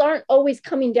animals aren't always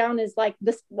coming down as like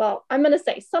this. Well, I'm going to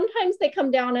say sometimes they come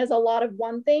down as a lot of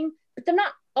one thing, but they're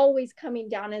not always coming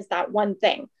down as that one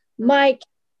thing. My cat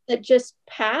that just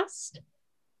passed,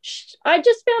 I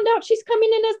just found out she's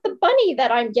coming in as the bunny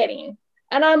that I'm getting.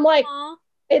 And I'm like,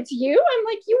 it's you? I'm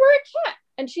like, you were a cat.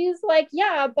 And she's like,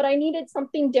 yeah, but I needed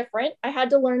something different. I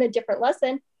had to learn a different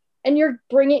lesson. And you're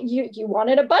bringing, you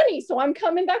wanted a bunny. So I'm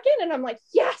coming back in. And I'm like,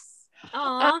 yes.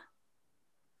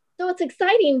 So it's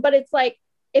exciting, but it's like,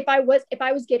 if I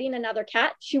was getting another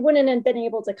cat, she wouldn't have been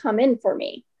able to come in for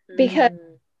me because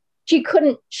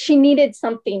she needed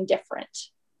something different.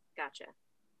 Gotcha.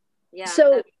 Yeah.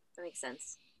 So that makes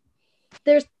sense.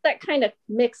 There's that kind of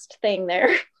mixed thing there.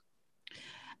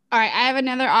 All right. I have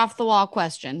another off the wall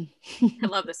question. I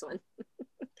love this one.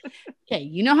 Okay.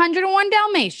 You know, 101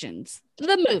 Dalmatians,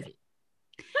 the movie.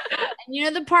 And you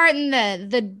know the part in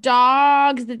the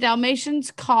dogs, the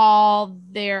Dalmatians call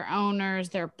their owners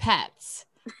their pets.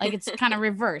 Like, it's kind of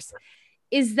reverse.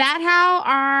 Is that how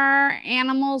our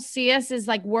animals see us? Is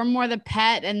like we're more the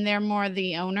pet and they're more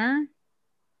the owner?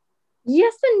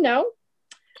 Yes and no.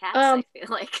 Cats, I feel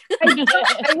like.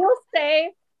 I will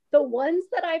say the ones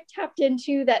that I've tapped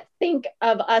into that think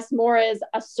of us more as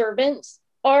a servant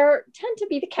tend to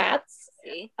be the cats.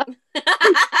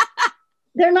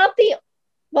 They're not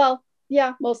well,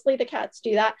 yeah, mostly the cats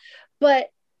do that. But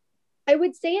I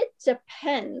would say it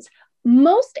depends.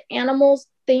 Most animals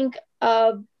think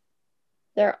of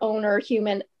their owner,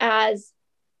 human, as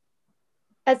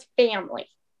family.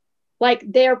 Like,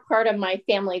 they're part of my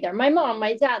family. They're my mom,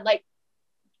 my dad. Like,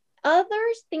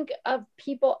 others think of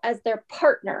people as their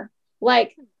partner.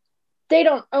 Like, they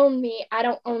don't own me, I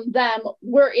don't own them.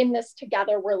 We're in this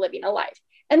together. We're living a life.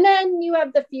 And then you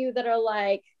have the few that are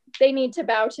like, they need to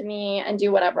bow to me and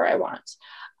do whatever I want.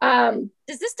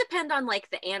 Does this depend on like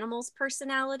the animal's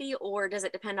personality, or does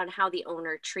it depend on how the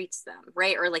owner treats them,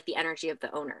 right? Or like the energy of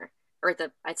the owner, or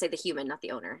I'd say the human, not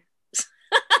the owner.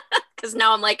 Because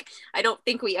now I'm like, I don't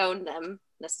think we own them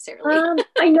necessarily.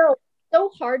 I know. So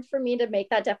hard for me to make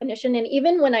that definition. And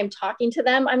even when I'm talking to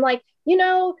them, I'm like, you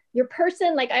know, your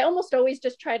person, like, I almost always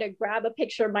just try to grab a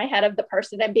picture in my head of the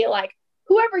person and be like,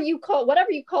 whatever you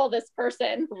call this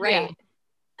person. Right.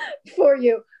 For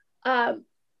you. Kind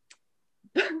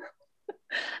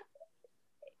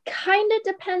of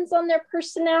depends on their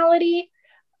personality.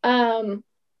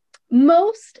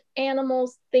 Most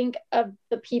animals think of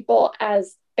the people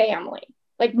as family.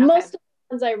 Like most of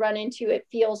the ones I run into, it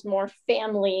feels more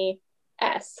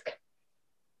family-esque.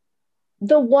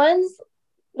 The ones,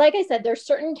 like I said, there's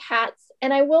certain cats,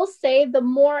 and I will say the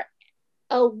more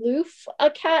aloof a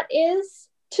cat is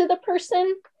to the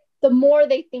person, the more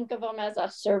they think of them as a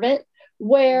servant,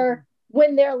 where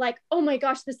when they're like, oh my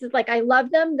gosh, this is like, I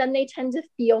love them, then they tend to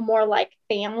feel more like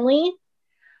family.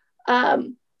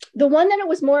 The one that it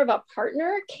was more of a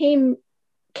partner came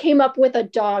up with a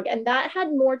dog, and that had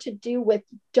more to do with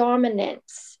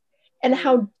dominance and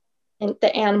how dominant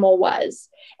the animal was.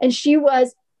 And she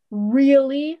was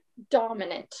really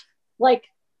dominant. Like,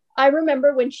 I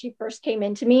remember when she first came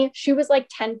into me, she was like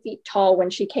 10 feet tall when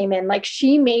she came in. Like,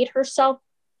 she made herself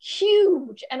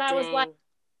huge. And I was like,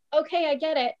 okay, I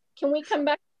get it. Can we come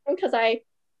back? Because I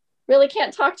really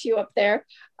can't talk to you up there.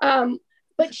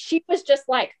 But she was just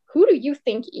like, who do you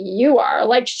think you are?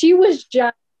 Like, she was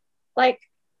just like,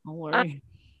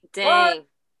 dang,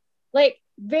 like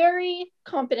very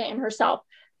confident in herself.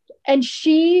 And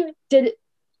she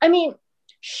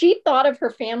thought of her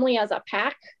family as a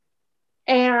pack.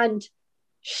 And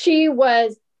it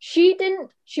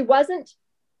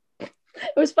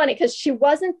was funny because she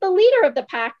wasn't the leader of the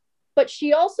pack, but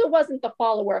she also wasn't the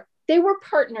follower. They were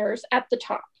partners at the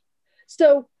top.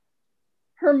 So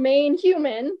her main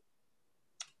human,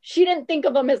 she didn't think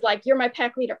of him as like, you're my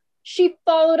pack leader. She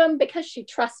followed him because she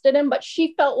trusted him, but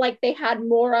she felt like they had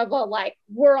more of a, like,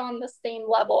 we're on the same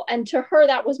level. And to her,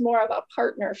 that was more of a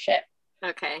partnership.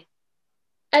 Okay.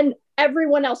 And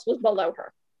everyone else was below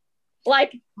her.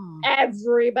 Like,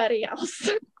 everybody else.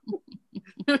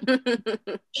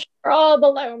 They're all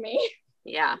below me.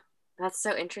 Yeah, that's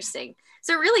so interesting.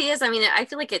 So it really is. I mean, I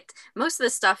feel like most of the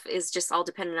stuff is just all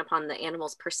dependent upon the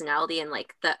animal's personality and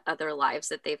like the other lives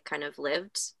that they've kind of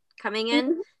lived coming in.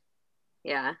 Mm-hmm.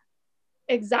 Yeah.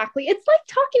 Exactly. It's like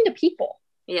talking to people.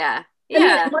 Yeah.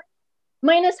 Yeah. I mean,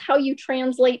 minus how you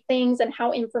translate things and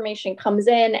how information comes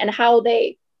in and how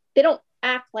they don't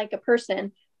act like a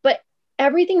person, but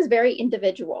everything's very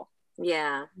individual.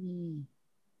 Yeah.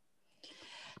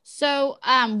 So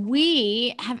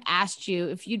we have asked you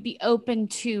if you'd be open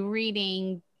to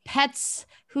reading pets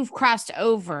who've crossed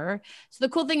over. So the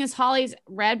cool thing is Holly's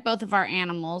read both of our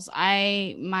animals.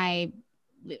 My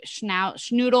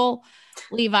Schnoodle,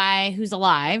 Levi, who's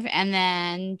alive, and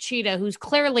then Cheetah, who's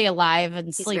clearly alive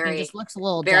and sleeping, just looks a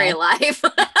little very dead. alive.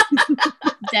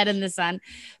 Dead in the sun.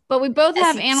 But we both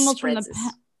have animals from the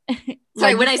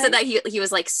Sorry, when I said that, he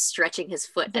was like stretching his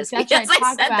foot as I said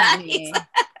that.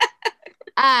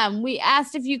 We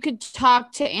asked if you could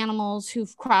talk to animals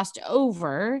who've crossed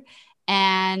over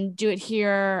and do it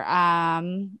here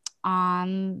on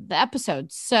the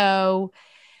episode. So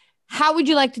how would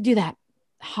you like to do that,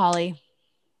 Holly?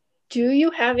 Do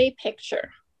you have a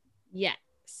picture?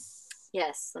 Yes.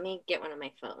 Let me get one on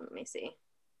my phone. Let me see.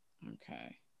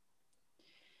 Okay.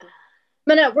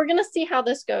 We're gonna see how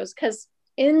this goes, because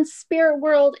in spirit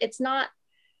world, it's not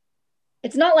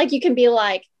like you can be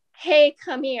like, hey,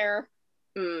 come here.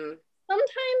 Sometimes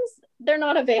they're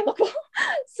not available.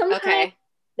 Sometimes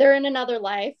they're in another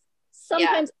life.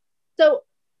 Sometimes so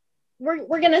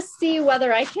we're gonna see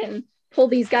whether I can pull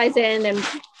these guys in and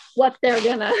what they're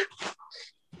gonna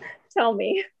tell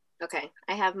me. Okay,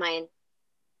 I have mine.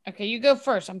 Okay, you go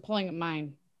first. I'm pulling up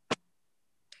mine.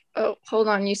 Oh, hold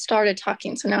on. You started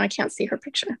talking, so now I can't see her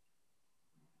picture.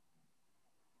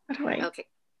 How do I? Okay.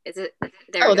 Is it?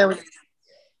 There we go.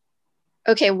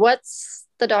 Okay, what's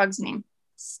the dog's name?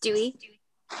 Stewie.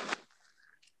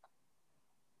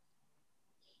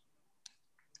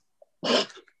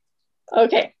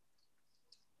 Okay.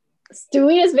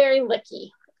 Stewie is very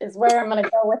licky, is where I'm going to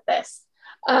go with this.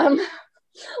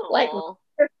 Like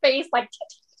her face, like,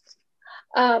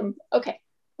 okay,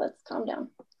 let's calm down.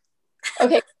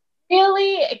 Okay,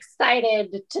 really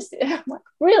excited to see,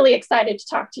 really excited to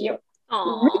talk to you.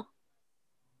 Aww.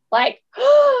 Like,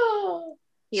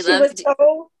 she was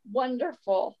so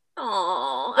wonderful.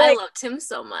 Oh, like, I loved him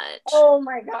so much. Oh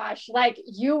my gosh, like,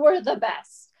 you were the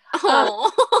best.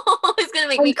 Oh, he's gonna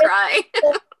make me cry.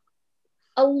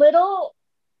 A little,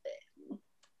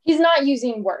 he's not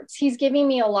using words. He's giving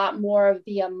me a lot more of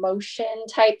the emotion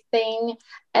type thing,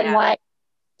 and like,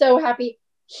 so happy.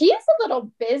 He's a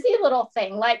little busy little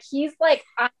thing. Like, he's like,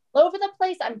 I'm all over the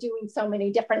place. I'm doing so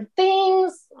many different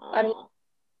things.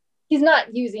 He's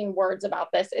not using words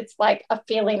about this. It's like a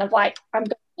feeling of like, I'm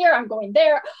going here, I'm going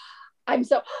there. I'm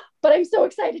so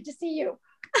excited to see you.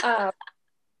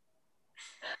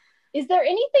 Is there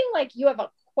anything like you have a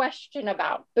question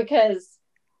about? Because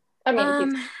I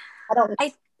mean,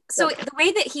 So the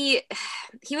way that he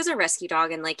was a rescue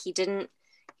dog, and like he didn't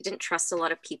trust a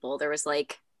lot of people. There was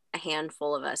like a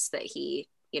handful of us that he,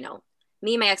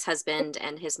 me, my ex-husband,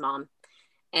 and his mom.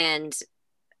 And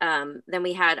then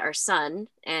we had our son,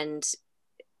 and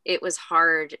it was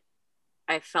hard,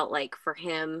 I felt like, for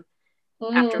him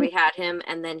after we had him.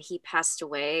 And then he passed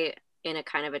away in a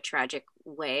kind of a tragic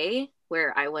way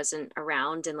where I wasn't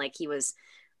around, and like he was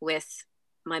with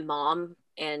my mom,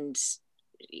 and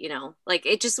like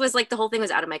it just was like the whole thing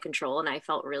was out of my control, and I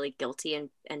felt really guilty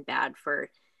and bad for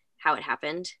how it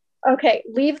happened. Okay,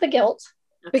 leave the guilt,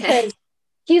 because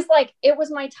he's like, it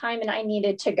was my time and I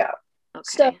needed to go. Okay.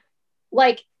 So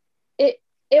like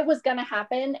it was gonna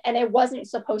happen, and it wasn't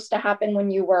supposed to happen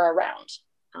when you were around.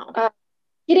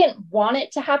 He didn't want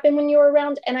it to happen when you were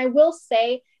around. And I will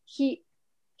say he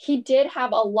did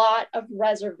have a lot of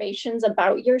reservations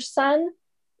about your son,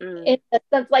 in the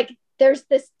sense, like, there's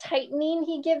this tightening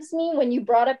he gives me when you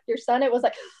brought up your son. It was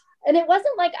like, and it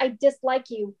wasn't like I dislike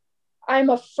you. I'm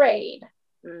afraid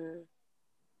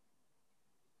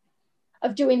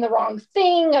of doing the wrong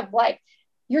thing, of like,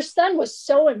 your son was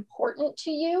so important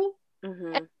to you,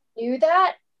 and I knew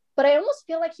that, but I almost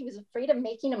feel like he was afraid of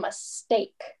making a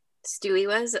mistake. Stewie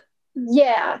was?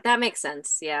 Yeah. That makes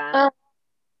sense. Yeah.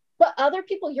 But other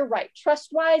people, you're right.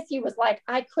 Trust-wise, he was like,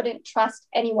 I couldn't trust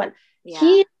anyone.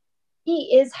 Yeah.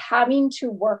 He is having to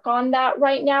work on that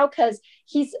right now, because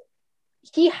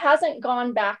he hasn't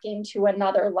gone back into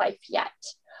another life yet.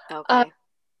 Okay.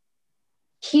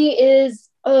 He is,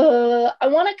 I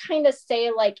want to kind of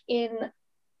say, like, in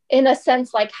a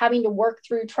sense, like having to work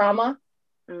through trauma.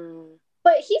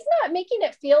 But he's not making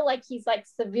it feel like he's like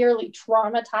severely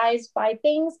traumatized by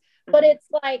things. But it's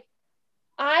like,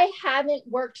 I haven't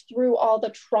worked through all the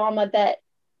trauma that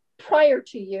prior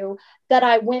to you that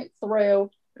I went through.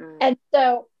 And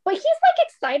so, but he's like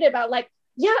excited about, like,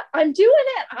 yeah, I'm doing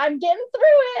it. I'm getting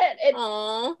through it. It's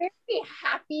a very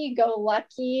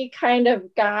happy-go-lucky kind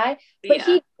of guy. But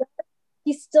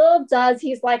he still does.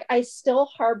 He's like, I still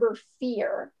harbor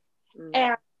fear.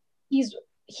 And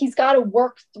he's got to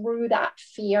work through that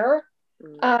fear.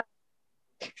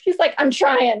 He's like, I'm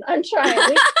trying.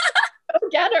 Go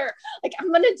get her. Like,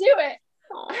 I'm going to do it.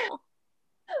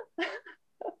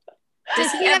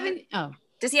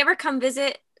 Does he ever come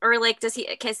visit, or like,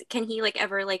 can he like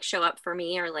ever like show up for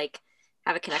me, or like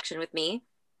have a connection with me?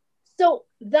 So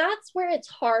that's where it's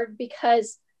hard,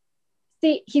 because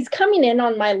see, he's coming in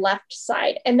on my left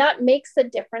side, and that makes a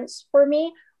difference for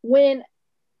me. When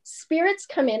spirits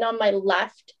come in on my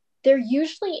left, they're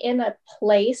usually in a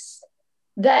place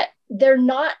that they're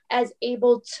not as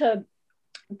able to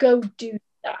go do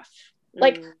stuff.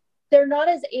 Like, they're not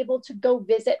as able to go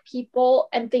visit people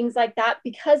and things like that,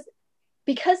 because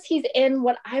he's in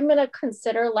what I'm going to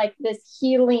consider like this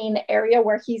healing area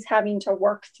where he's having to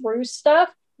work through stuff.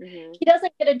 He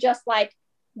doesn't get to just like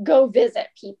go visit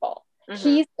people.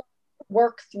 He's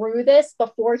work through this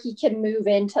before he can move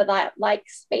into that like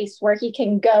space where he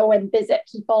can go and visit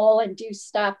people and do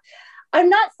stuff. I'm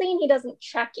not saying he doesn't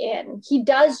check in. He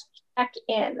does check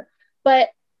in, but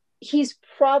he's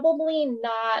probably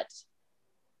not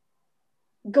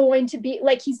going to be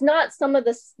like, he's not some of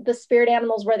the spirit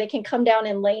animals where they can come down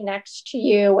and lay next to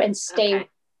you and stay with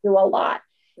you a lot.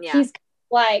 He's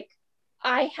like,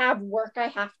 I have work I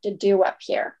have to do up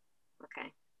here.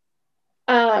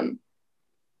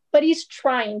 But he's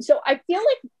trying. So I feel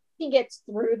like he gets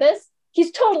through this,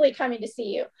 he's totally coming to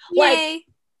see you. Yay. Like,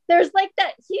 there's like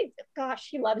that. He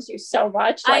loves you so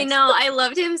much. Like, I know. I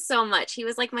loved him so much. He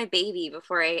was like my baby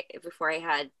before I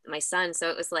had my son. So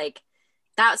it was like,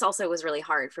 that was really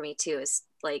hard for me too, is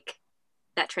like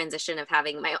that transition of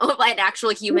having my own like actual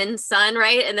human son,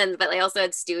 right? And then, but I also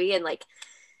had Stewie, and like,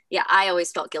 yeah, I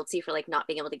always felt guilty for like not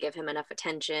being able to give him enough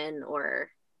attention, or,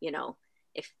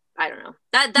 if I don't know,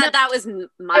 that was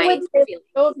my feeling.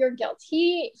 Of your guilt.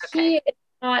 He is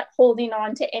not holding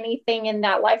on to anything in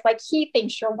that life. Like, he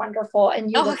thinks you're wonderful, and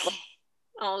you. Okay.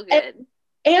 Oh, good. And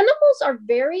animals are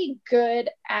very good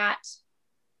at.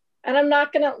 And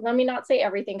let me not say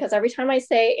everything, because every time I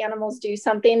say animals do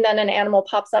something, then an animal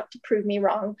pops up to prove me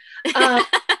wrong. I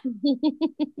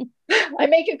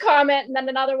make a comment, and then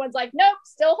another one's like, nope,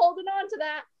 still holding on to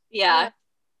that. Yeah.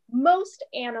 Most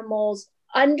animals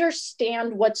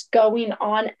understand what's going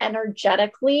on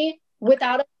energetically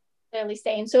without necessarily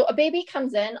saying. So a baby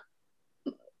comes in,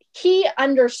 he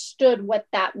understood what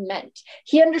that meant.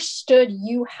 He understood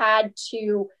you had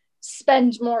to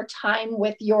spend more time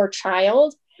with your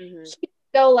child. He'd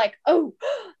go like, oh,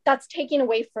 that's taking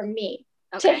away from me.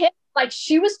 To him, like,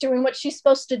 she was doing what she's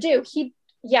supposed to do. He's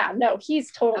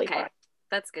totally fine.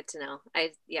 That's good to know.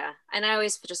 And I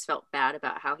always just felt bad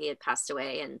about how he had passed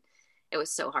away, and it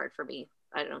was so hard for me.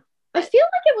 I don't know. I feel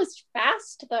like it was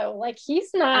fast though. Like he's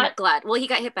not. I'm glad. Well, he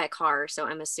got hit by a car, so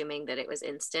I'm assuming that it was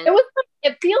instant.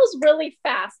 It feels really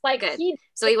fast. Like good.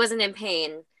 So he wasn't in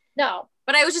pain. No.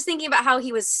 But I was just thinking about how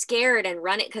he was scared and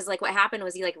running, because like what happened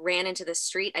was he like ran into the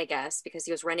street, I guess, because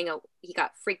he was he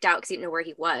got freaked out because he didn't know where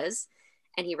he was,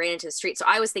 and he ran into the street. So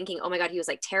I was thinking, oh my God, he was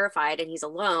like terrified and he's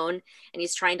alone and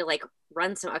he's trying to like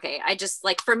run okay. I just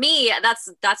like, for me,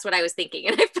 that's what I was thinking.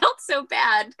 And I felt so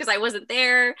bad because I wasn't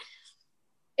there.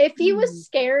 If he was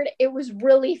scared, it was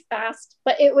really fast,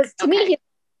 but it was, to me, it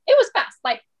was fast.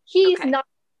 Like he's not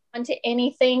onto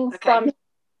anything from his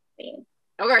scene.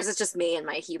 Of course, it's just me and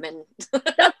my human. A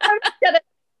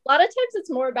lot of times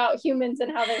it's more about humans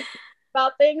and how they think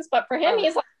about things, but for him,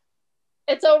 he's like,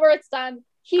 it's over, it's done.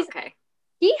 He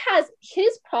has,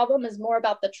 his problem is more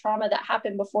about the trauma that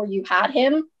happened before you had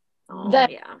him.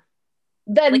 Then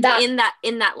like that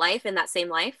in that same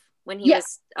life when he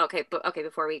was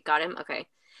before we got him. Okay.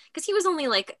 Because he was only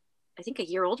like, I think a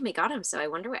year old when we got him. So I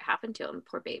wonder what happened to him.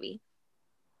 Poor baby.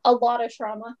 A lot of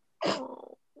trauma.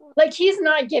 Like he's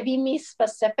not giving me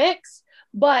specifics,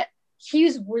 but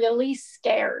he's really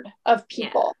scared of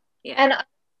people. And I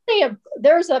say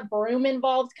there's a broom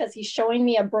involved because he's showing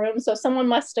me a broom. So someone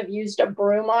must have used a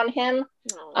broom on him.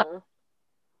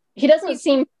 He doesn't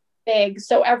seem big.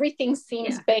 So everything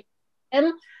seems big to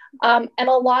him. And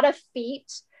a lot of feet.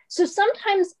 So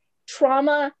sometimes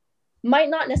trauma might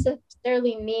not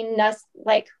necessarily mean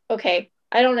like, okay,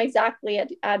 I don't exactly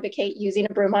advocate using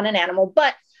a broom on an animal,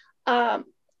 but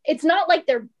it's not like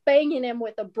they're banging him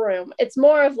with a broom. It's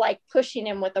more of like pushing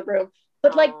him with a broom.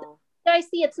 But like I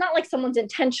see, it's not like someone's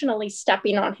intentionally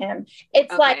stepping on him.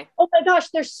 It's like, oh my gosh,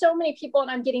 there's so many people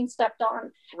and I'm getting stepped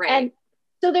on. Right. And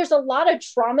so there's a lot of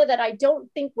trauma that I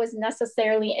don't think was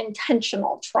necessarily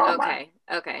intentional trauma.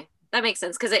 Okay. That makes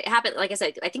sense. Because it happened, like I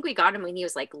said, I think we got him when he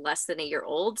was like less than a year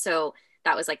old. So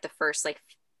that was like the first, like,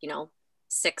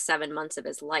 6-7 months of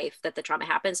his life that the trauma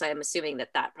happened. So I'm assuming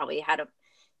that probably had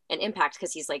an impact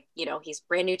because he's like, he's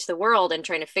brand new to the world and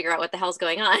trying to figure out what the hell's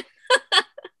going on.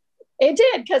 It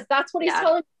did, because that's what he's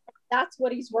telling me. That's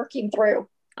what he's working through.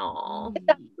 Oh,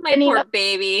 my poor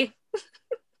baby.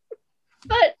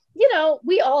 But,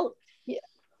 we all,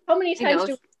 how many times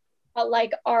do we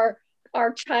like our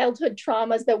childhood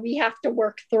traumas that we have to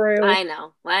work through? I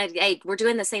know. Well, hey, we're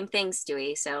doing the same thing,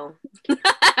 Stewie. So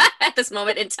at this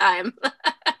moment in time,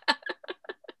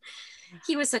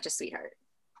 he was such a sweetheart.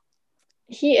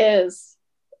 He is.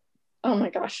 Oh my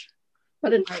gosh.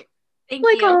 What a thank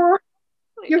you.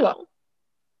 You're welcome.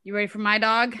 You ready for my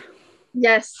dog?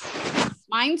 Yes.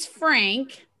 Mine's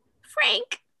Frank.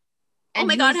 Oh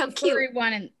my God, how cute. Furry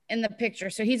one in the picture.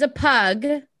 So he's a pug.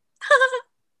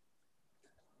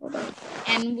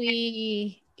 And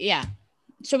he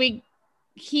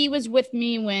was with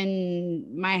me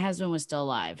when my husband was still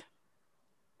alive.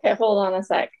 Okay, hold on a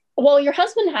sec. Well, your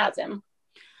husband has him.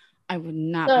 I would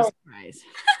not be surprised.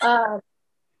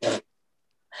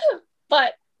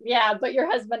 But your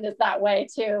husband is that way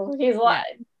too. He's like,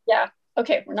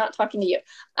 okay, we're not talking to you.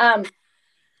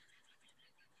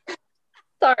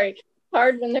 Sorry,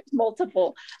 hard when there's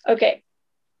multiple. Okay.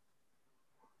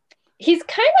 He's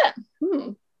kind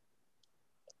of,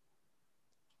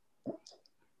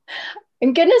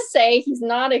 I'm gonna say he's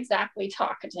not exactly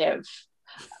talkative.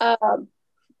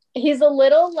 He's a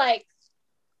little like,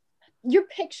 your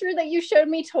picture that you showed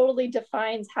me totally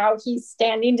defines how he's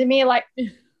standing to me. Like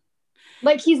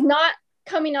he's not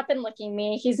coming up and licking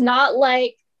me. He's not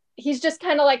like, he's just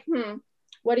kind of like,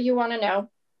 what do you want to know?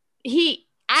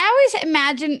 I always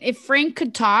imagine if Frank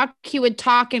could talk, he would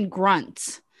talk in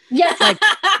grunts. Yes. Like,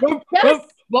 yes.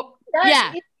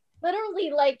 Yeah.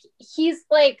 Literally, like, he's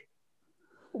like,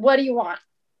 what do you want?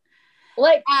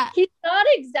 Like, he's not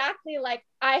exactly like,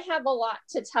 I have a lot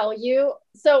to tell you.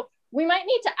 So we might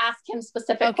need to ask him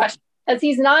specific questions, because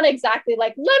he's not exactly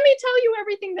like, let me tell you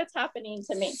everything that's happening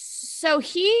to me. So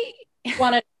he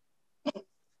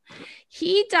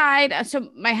died. So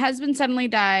my husband suddenly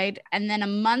died. And then a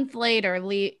month later,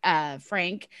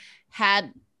 Frank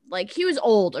had, like, he was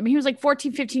old. I mean, he was like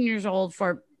 14, 15 years old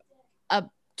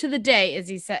to the day, as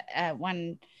he said,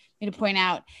 wanted me to point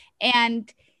out.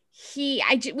 And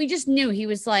we just knew he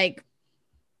was like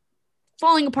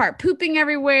falling apart, pooping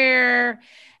everywhere.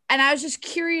 And I was just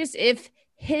curious if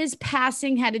his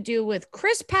passing had to do with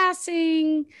Chris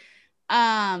passing.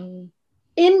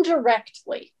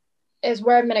 Indirectly is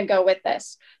where I'm going to go with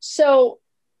this. So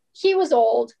he was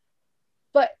old,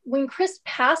 but when Chris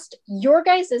passed, your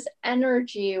guys'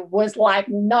 energy was like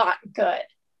not good.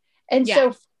 And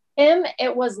so for him,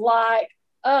 it was like,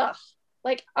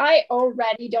 like I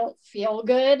already don't feel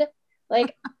good.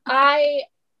 Like I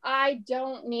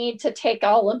don't need to take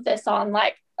all of this on.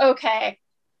 Like, okay,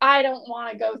 I don't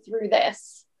want to go through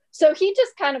this. So he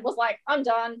just kind of was like, I'm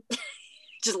done.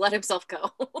 Just let himself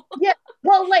go. Yeah.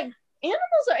 Well, like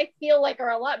animals, I feel like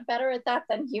are a lot better at that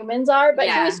than humans are. But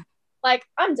he was like,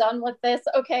 I'm done with this.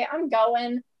 Okay, I'm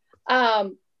going.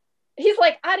 He's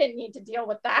like, I didn't need to deal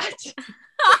with that.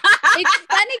 It's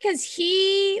funny because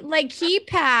he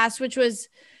passed, which was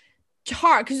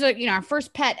hard because, like, you know, our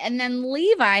first pet, and then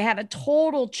Levi had a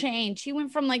total change. He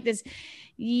went from like this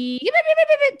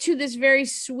to this very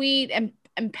sweet and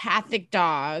empathic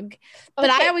dog. But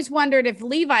I always wondered if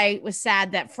Levi was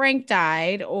sad that Frank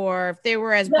died, or if they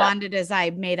were as bonded as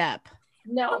I made up.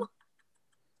 No.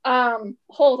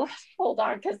 Hold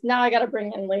on, because now I got to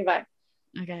bring in Levi.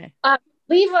 Okay.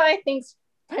 Levi thinks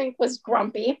Frank was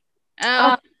grumpy.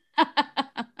 Oh.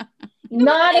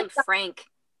 Not Frank.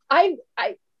 I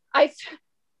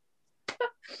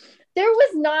there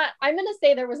was not, I'm going to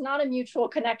say there was not a mutual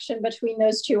connection between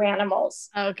those two animals.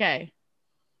 Okay.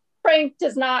 Frank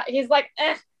does not, he's like,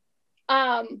 eh.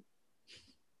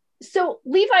 So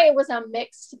Levi was a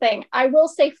mixed thing. I will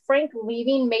say Frank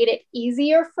leaving made it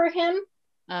easier for him.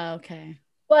 Okay.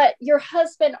 But your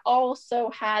husband also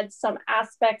had some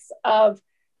aspects of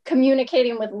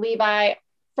communicating with Levi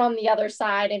from the other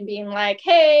side and being like,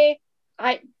 hey,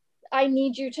 I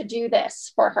need you to do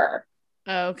this for her.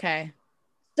 Okay.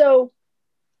 So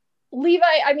Levi,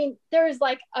 I mean, there's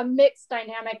like a mixed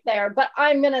dynamic there, but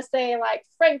I'm going to say like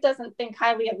Frank doesn't think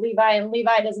highly of Levi and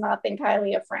Levi does not think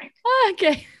highly of Frank.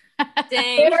 Okay.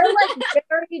 They're like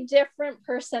very different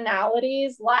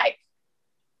personalities, like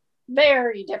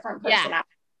very different personalities. Yeah.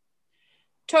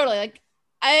 Totally. Like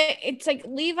it's like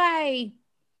Levi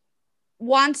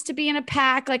wants to be in a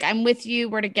pack, like I'm with you,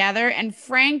 we're together, and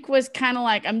Frank was kind of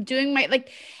like, I'm doing my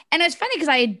like, and it's funny because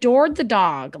I adored the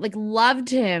dog, like loved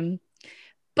him,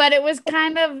 but it was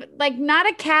kind of like not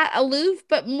a cat aloof,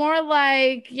 but more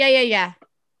like yeah.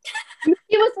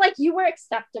 He was like, you were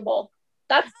acceptable.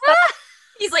 That's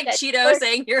he's like Cheeto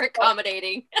saying you're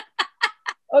accommodating.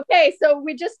 Okay, so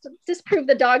we just disproved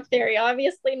the dog theory.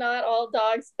 Obviously not all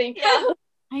dogs think. Yeah.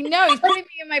 I know, he's putting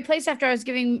me in my place after I was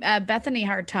giving Bethany a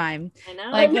hard time. I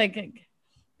know. Like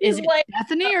is it like,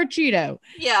 Bethany or Cheeto?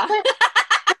 Yeah.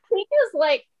 The thing is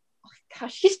like, oh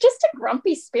gosh, she's just a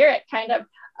grumpy spirit, kind of.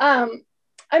 I'm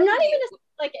not even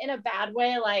like in a bad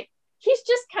way. Like he's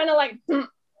just kind of like,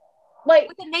 like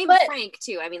with the name Frank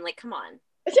too. I mean, like, come on.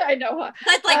 Yeah, I know.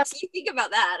 Like, you think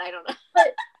about that. I don't know.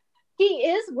 But he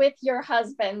is with your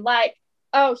husband. Like,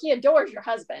 oh, he adores your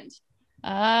husband.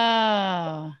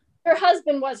 Oh. Your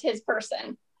husband was his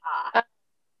person.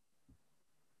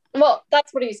 Well,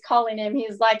 that's what he's calling him.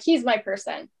 He's like, he's my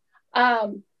person.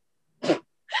 Your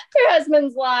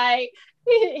husband's like,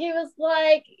 he was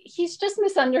like, he's just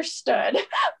misunderstood.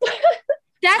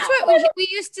 That's what we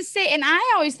used to say. And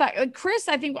I always thought, like Chris,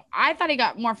 I thought he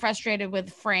got more frustrated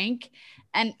with Frank.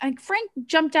 And Frank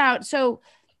jumped out. So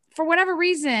for whatever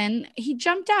reason, he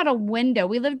jumped out a window.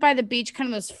 We lived by the beach, kind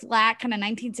of this flat, kind of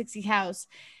 1960s house.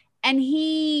 And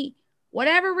he,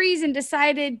 whatever reason,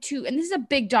 decided to, and this is a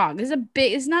big dog.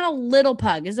 It's not a little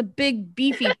pug. It's a big,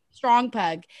 beefy, strong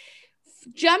pug.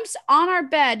 Jumps on our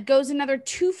bed, goes another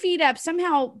 2 feet up,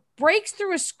 somehow breaks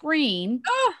through a screen,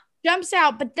 jumps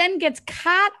out, but then gets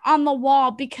caught on the wall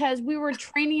because we were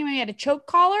training him. He had a choke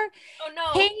collar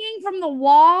hanging from the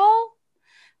wall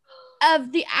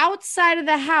of the outside of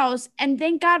the house. And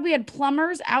thank God we had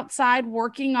plumbers outside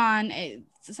working on it.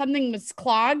 Something was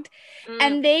clogged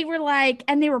and they were like,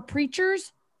 and they were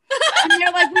preachers and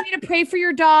they're like, we need to pray for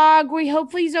your dog. We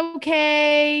hopefully he's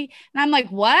okay. And I'm like,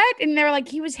 what? And they're like,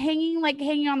 he was hanging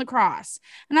on the cross.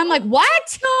 And I'm like,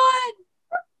 what? God.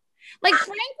 Like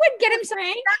Frank would get himself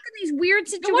stuck in these weird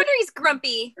situations. No wonder he's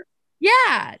grumpy.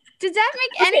 Yeah. Does that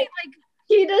make any like?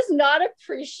 He does not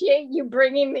appreciate you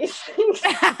bringing these things.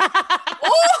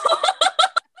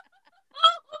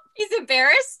 He's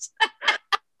embarrassed.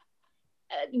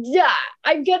 Yeah,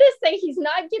 I'm gonna say he's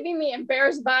not giving me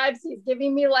embarrassed vibes. He's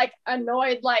giving me like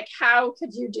annoyed, like, how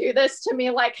could you do this to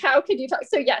me? Like, how could you talk?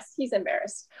 So yes, he's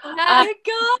embarrassed. Oh my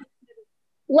God.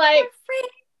 Like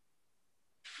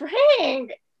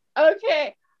Frank.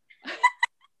 Okay.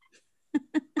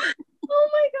 Oh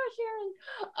my gosh,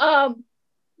 Aaron.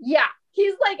 Yeah,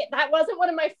 he's like, that wasn't one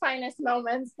of my finest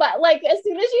moments, but like as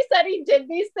soon as you said he did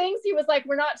these things, he was like,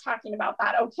 we're not talking about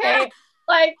that, okay?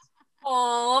 Like,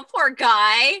 oh, poor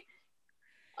guy.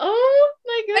 Oh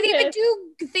my goodness. But he would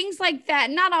do things like that,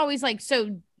 not always like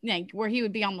so like where he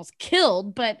would be almost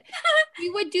killed, but he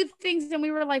would do things and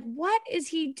we were like, what is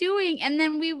he doing? And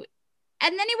then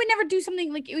And then he would never do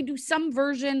something like, it would do some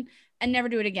version and never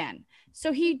do it again.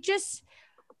 So he just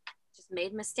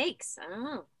made mistakes. I don't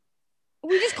know.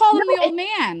 We just call him the old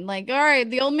man. Like, all right,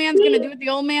 the old man's going to do what the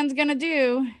old man's going to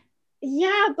do.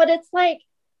 Yeah, but it's like,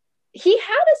 he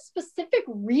had a specific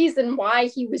reason why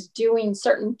he was doing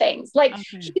certain things. Like,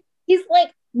 he's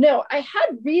like, no, I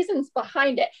had reasons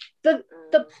behind it.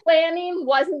 The planning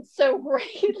wasn't so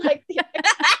great. Like,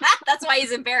 that's why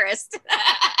he's embarrassed.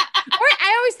 Or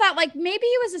I always thought like maybe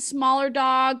he was a smaller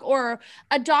dog or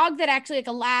a dog that actually like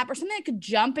a lab or something that could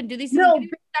jump and do these things. No,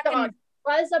 big dog.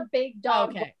 Was a big dog.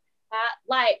 Okay.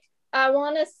 Like, I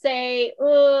want to say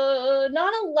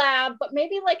not a lab, but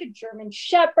maybe like a German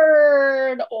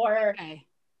Shepherd or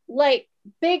like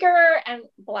bigger and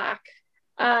black.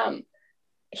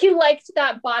 He liked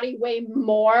that body way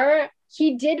more.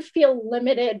 He did feel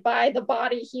limited by the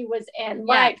body he was in.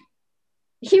 Like,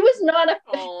 he was not a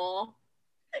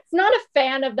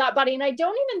fan of that body. And I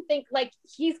don't even think like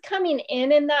he's coming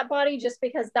in that body just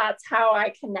because that's how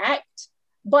I connect.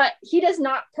 But he does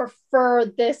not prefer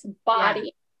this body.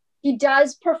 Yeah. He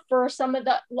does prefer some of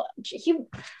the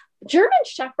German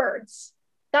Shepherds.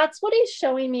 That's what he's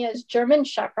showing me as German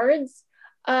Shepherds.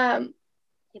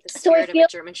 So I feel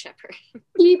German Shepherd.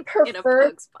 He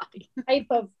prefers type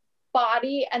of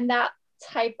body and that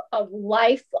type of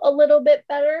life a little bit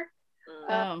better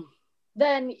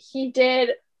than he did.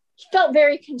 He felt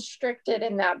very constricted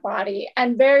in that body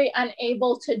and very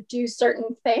unable to do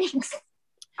certain things.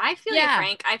 I feel you,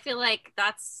 Frank. I feel like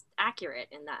that's accurate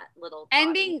in that little body.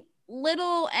 And being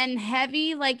little and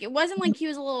heavy, like it wasn't like he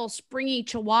was a little springy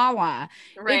chihuahua.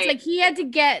 Right. It's like he had to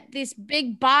get this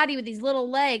big body with these little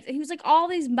legs, and he was like all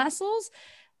these muscles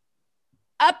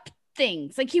up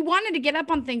things. Like he wanted to get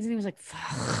up on things, and he was like,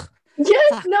 fuck.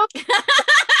 Yes, no.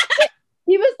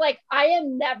 He was like, I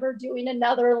am never doing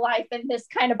another life in this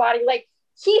kind of body. Like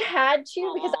he had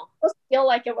to, because I almost feel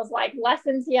like it was like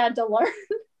lessons he had to learn.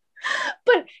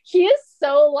 But he is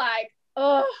so like,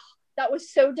 oh, that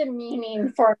was so demeaning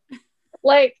for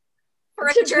a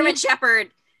German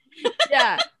Shepherd.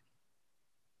 Yeah.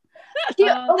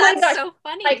 Oh my gosh, so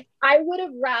funny. Like I would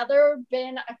have rather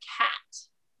been a cat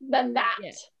than that.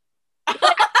 Yeah.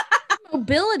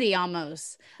 Mobility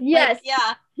almost. Yes. Like,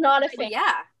 yeah. Not a fan.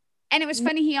 Yeah. And it was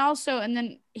funny. He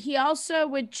also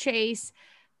would chase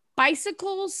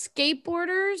bicycles,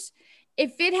 skateboarders.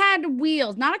 If it had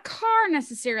wheels, not a car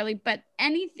necessarily, but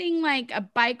anything like a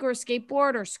bike or a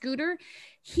skateboard or scooter,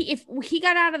 if he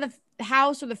got out of the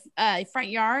house or the front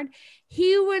yard,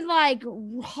 he would like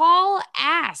haul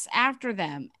ass after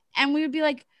them. And we would be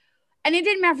like, and it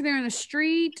didn't matter if they were in the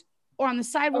street or on the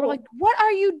side. We were like, what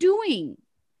are you doing?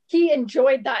 He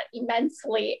enjoyed that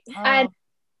immensely. And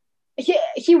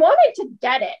he wanted to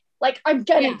get it. Like, I'm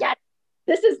going to get it.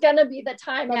 This is going to be the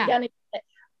time I'm going to get it.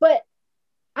 But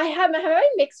I have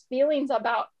mixed feelings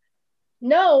about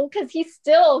because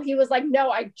he was like, no,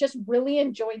 I just really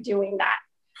enjoy doing that.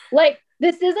 Like,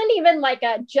 this isn't even like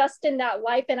a just in that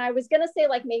life. And I was going to say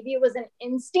like, maybe it was an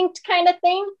instinct kind of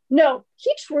thing. No,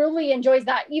 he truly enjoys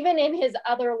that. Even in his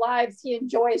other lives, he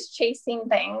enjoys chasing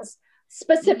things.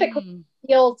 Specifically,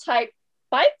 steel type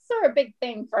bikes are a big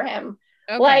thing for him.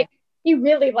 Okay. Like, he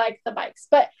really liked the bikes.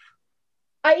 But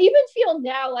I even feel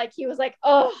now like he was like,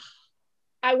 oh,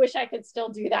 I wish I could still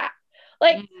do that.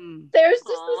 Like, there's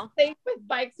just this thing with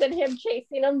bikes and him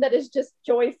chasing them that is just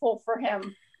joyful for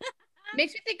him.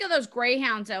 Makes me think of those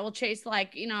greyhounds that will chase,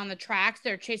 like, on the tracks.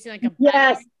 They're chasing like a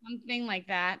bike or something like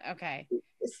that. Okay.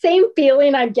 Same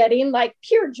feeling I'm getting, like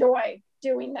pure joy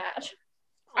doing that.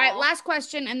 All right, last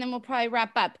question, and then we'll probably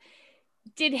wrap up.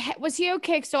 Was he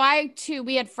okay? So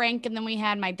we had Frank, and then we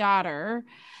had my daughter.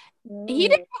 He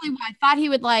didn't really. I thought he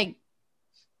would like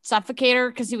suffocate her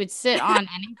because he would sit on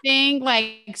anything.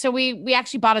 Like, so we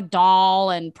actually bought a doll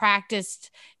and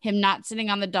practiced him not sitting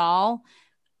on the doll.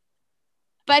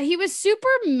 But he was super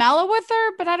mellow with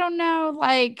her. But I don't know,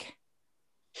 like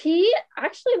he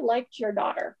actually liked your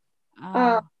daughter,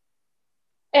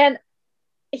 and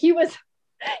he was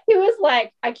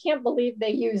like, I can't believe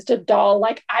they used a doll.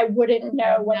 Like, I wouldn't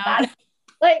know what that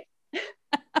like.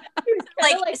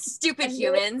 like stupid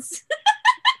humans.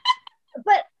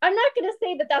 But I'm not going to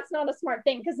say that that's not a smart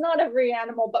thing, because not every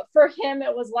animal, but for him,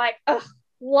 it was like,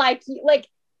 like,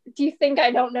 do you think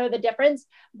I don't know the difference?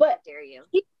 But dare you?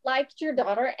 He liked your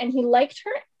daughter and he liked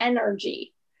her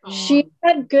energy. Aww. She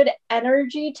had good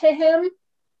energy to him.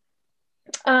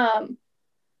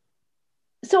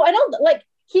 So I don't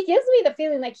he gives me the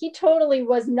feeling like he totally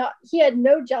he had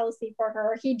no jealousy for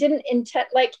her. He didn't intend,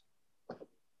 like,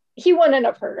 he wouldn't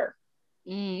have hurt her.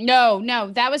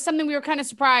 No, that was something we were kind of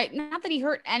surprised. Not that he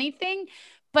hurt anything,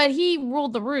 but he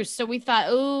ruled the roost. So we thought,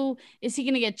 oh, is he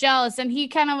going to get jealous? And he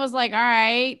kind of was like, all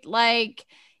right. Like,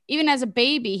 even as a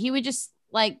baby, he would just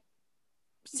like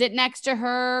sit next to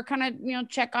her, kind of,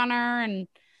 check on her. And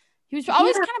he was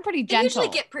always kind of pretty gentle. They usually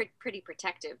get pretty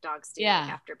protective, dogs do,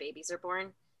 after babies are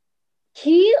born.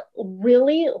 He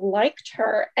really liked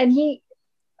her, and he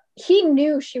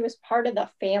knew she was part of the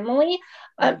family.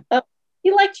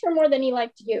 He liked her more than he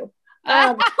liked you.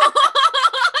 But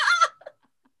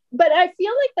I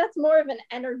feel like that's more of an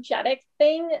energetic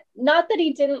thing. Not that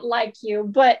he didn't like you,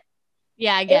 but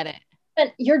yeah, I get it.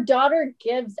 And your daughter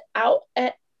gives out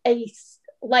a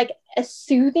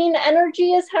soothing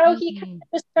energy, is how he kind of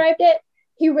described it.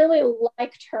 He really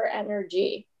liked her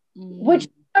energy, which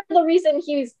is part of the reason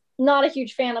he's not a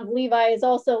huge fan of Levi is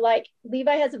also like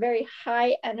Levi has a very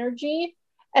high energy,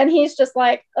 and he's just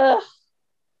like, ugh,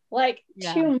 like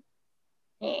too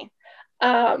much.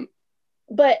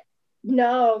 But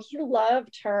no, he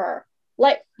loved her.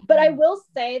 Like, but I will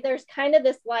say there's kind of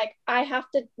this like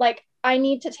I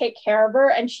need to take care of her,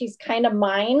 and she's kind of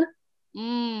mine.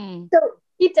 So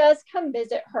he does come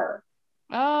visit her.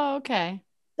 Oh, okay.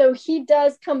 So he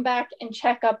does come back and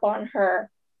check up on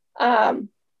her,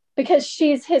 because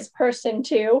she's his person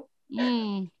too.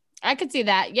 I could see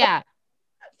that, yeah.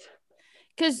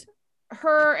 Because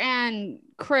her and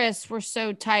Chris were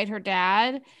so tight, her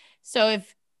dad. So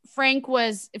if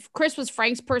Chris was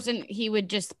Frank's person, he would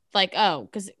just like, oh,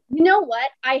 because you know what?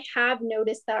 I have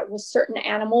noticed that with certain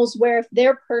animals where if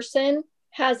their person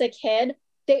has a kid,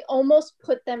 they almost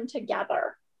put them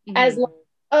together as like,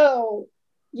 oh,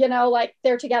 like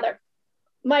they're together.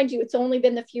 Mind you, it's only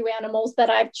been the few animals that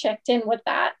I've checked in with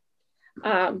that.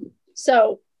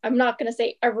 So I'm not going to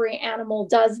say every animal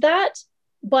does that,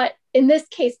 but in this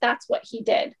case, that's what he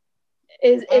did.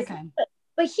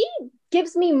 But he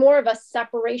gives me more of a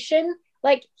separation.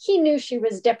 Like he knew she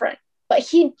was different, but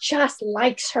he just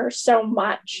likes her so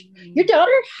much. Your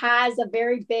daughter has a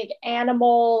very big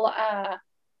animals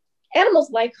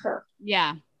like her.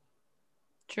 Yeah.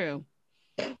 True.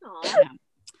 Yeah.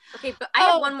 Okay, but I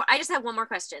have one more. I just have one more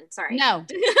question. Sorry. No.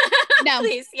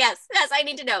 Please. Yes. I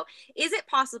need to know. Is it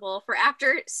possible for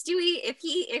after Stewie, if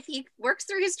he works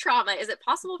through his trauma, is it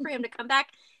possible for him to come back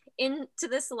into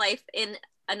this life in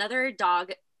another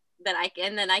dog then I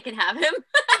can have him?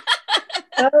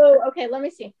 Oh, okay. Let me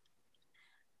see.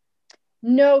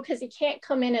 No, because he can't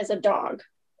come in as a dog.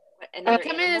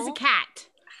 Come in as a cat.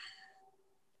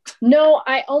 No,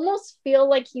 I almost feel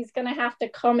like he's going to have to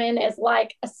come in as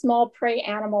like a small prey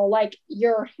animal, like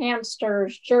your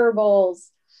hamsters, gerbils,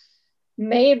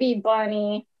 maybe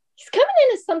bunny. He's coming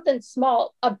in as something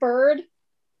small, a bird.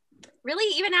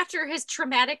 Really? Even after his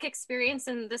traumatic experience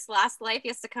in this last life, he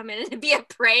has to come in and be a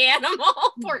prey animal?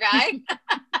 Poor guy.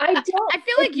 I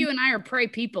feel like you and I are prey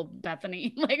people,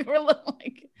 Bethany. Like we're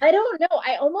like. I don't know.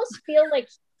 I almost feel like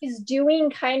he's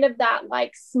doing kind of that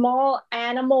like small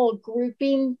animal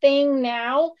grouping thing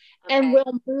now, and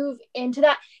will move into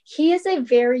that. He is a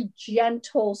very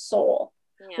gentle soul.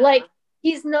 Yeah. Like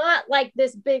he's not like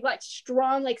this big, like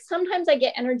strong, like sometimes I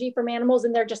get energy from animals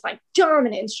and they're just like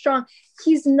dominant and strong.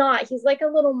 He's not. He's like a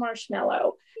little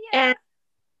marshmallow. Yeah. And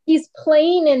he's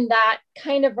playing in that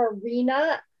kind of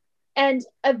arena. And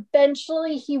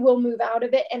eventually he will move out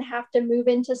of it and have to move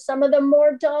into some of the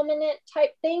more dominant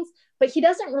type things. But he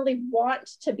doesn't really want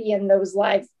to be in those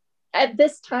lives at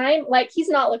this time. Like he's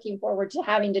not looking forward to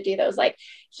having to do those. Like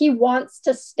he wants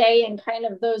to stay in kind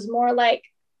of those more like,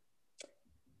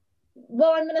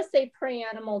 well, I'm going to say prey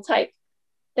animal type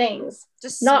things.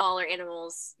 Just smaller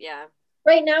animals. Yeah.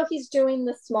 Right now he's doing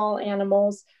the small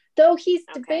animals, though he's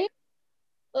debating.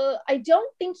 I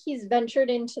don't think he's ventured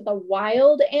into the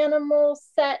wild animal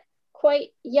set quite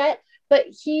yet, but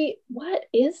what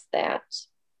is that?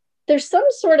 There's some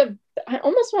sort of, I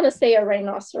almost want to say a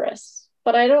rhinoceros,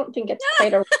 but I don't think it's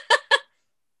quite a,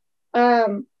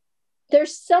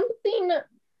 there's something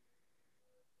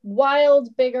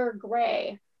wild, bigger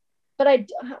gray, but I'm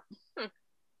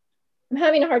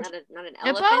having a hard time. Not an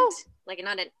elephant? Like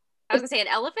I was gonna say an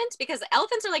elephant, because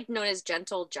elephants are like known as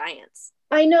gentle giants.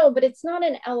 I know, but it's not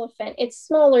an elephant. It's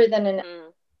smaller than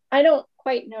I don't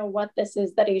quite know what this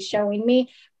is that he's showing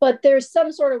me, but there's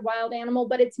some sort of wild animal,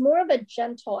 but it's more of a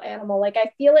gentle animal. Like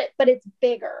I feel it, but it's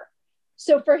bigger.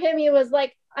 So for him, he was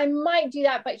like, I might do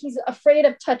that, but he's afraid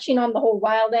of touching on the whole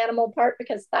wild animal part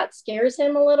because that scares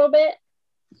him a little bit.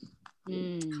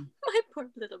 My poor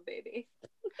little baby.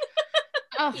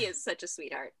 He is such a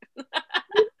sweetheart.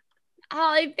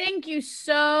 Holly, thank you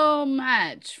so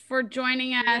much for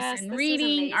joining us and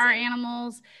reading our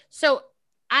animals. So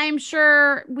I'm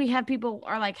sure we have people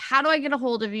are like, how do I get a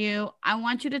hold of you? I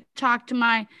want you to talk to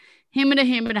my him and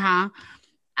a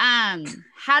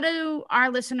How do our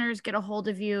listeners get a hold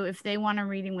of you if they want a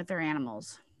reading with their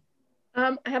animals?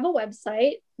 I have a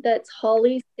website that's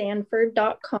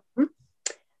hollystanford.com.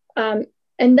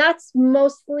 And that's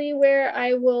mostly where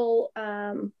I will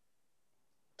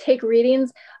take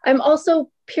readings. I'm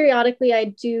also periodically, I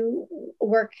do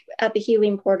work at the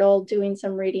Healing Portal doing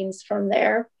some readings from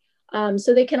there.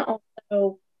 So they can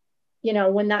also, you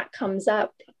know, when that comes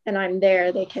up and I'm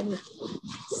there, they can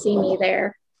see me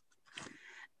there.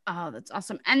 Oh, that's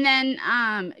awesome. And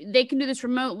then they can do this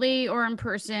remotely or in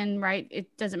person, right?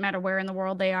 It doesn't matter where in the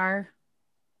world they are.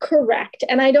 Correct.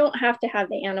 And I don't have to have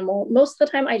the animal. Most of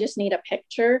the time I just need a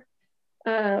picture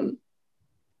to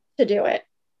do it.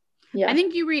 Yeah. I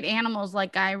think you read animals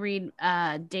like I read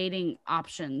dating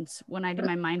options when I do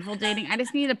my mindful dating. I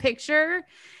just need a picture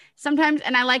sometimes,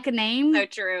 and I like a name. So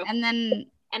true. And then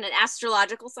an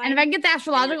astrological sign. And if I can get the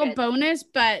astrological bonus,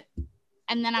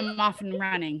 and then I'm off and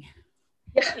running.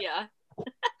 Yeah.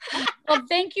 Well,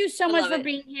 thank you so much for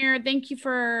being here. Thank you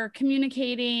for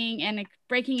communicating and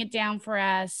breaking it down for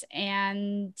us.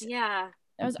 And yeah,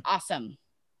 that was awesome.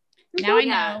 Now I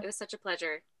know. It was such a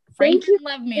pleasure. Frank didn't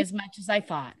love me as much as I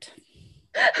thought.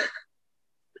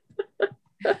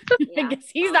 I guess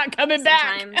he's not coming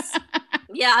back.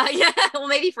 Yeah. Well,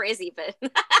 maybe for Izzy, but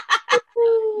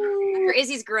after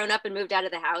Izzy's grown up and moved out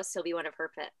of the house, he'll be one of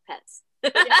her pets.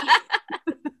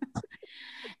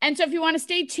 And so if you want to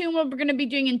stay tuned, what we're going to be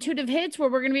doing Intuitive Hits, where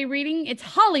we're going to be reading, it's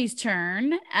Holly's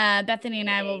turn. Bethany and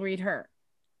I will read her.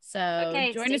 So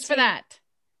join us for that.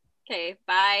 Okay,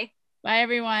 bye. Bye,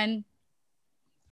 everyone.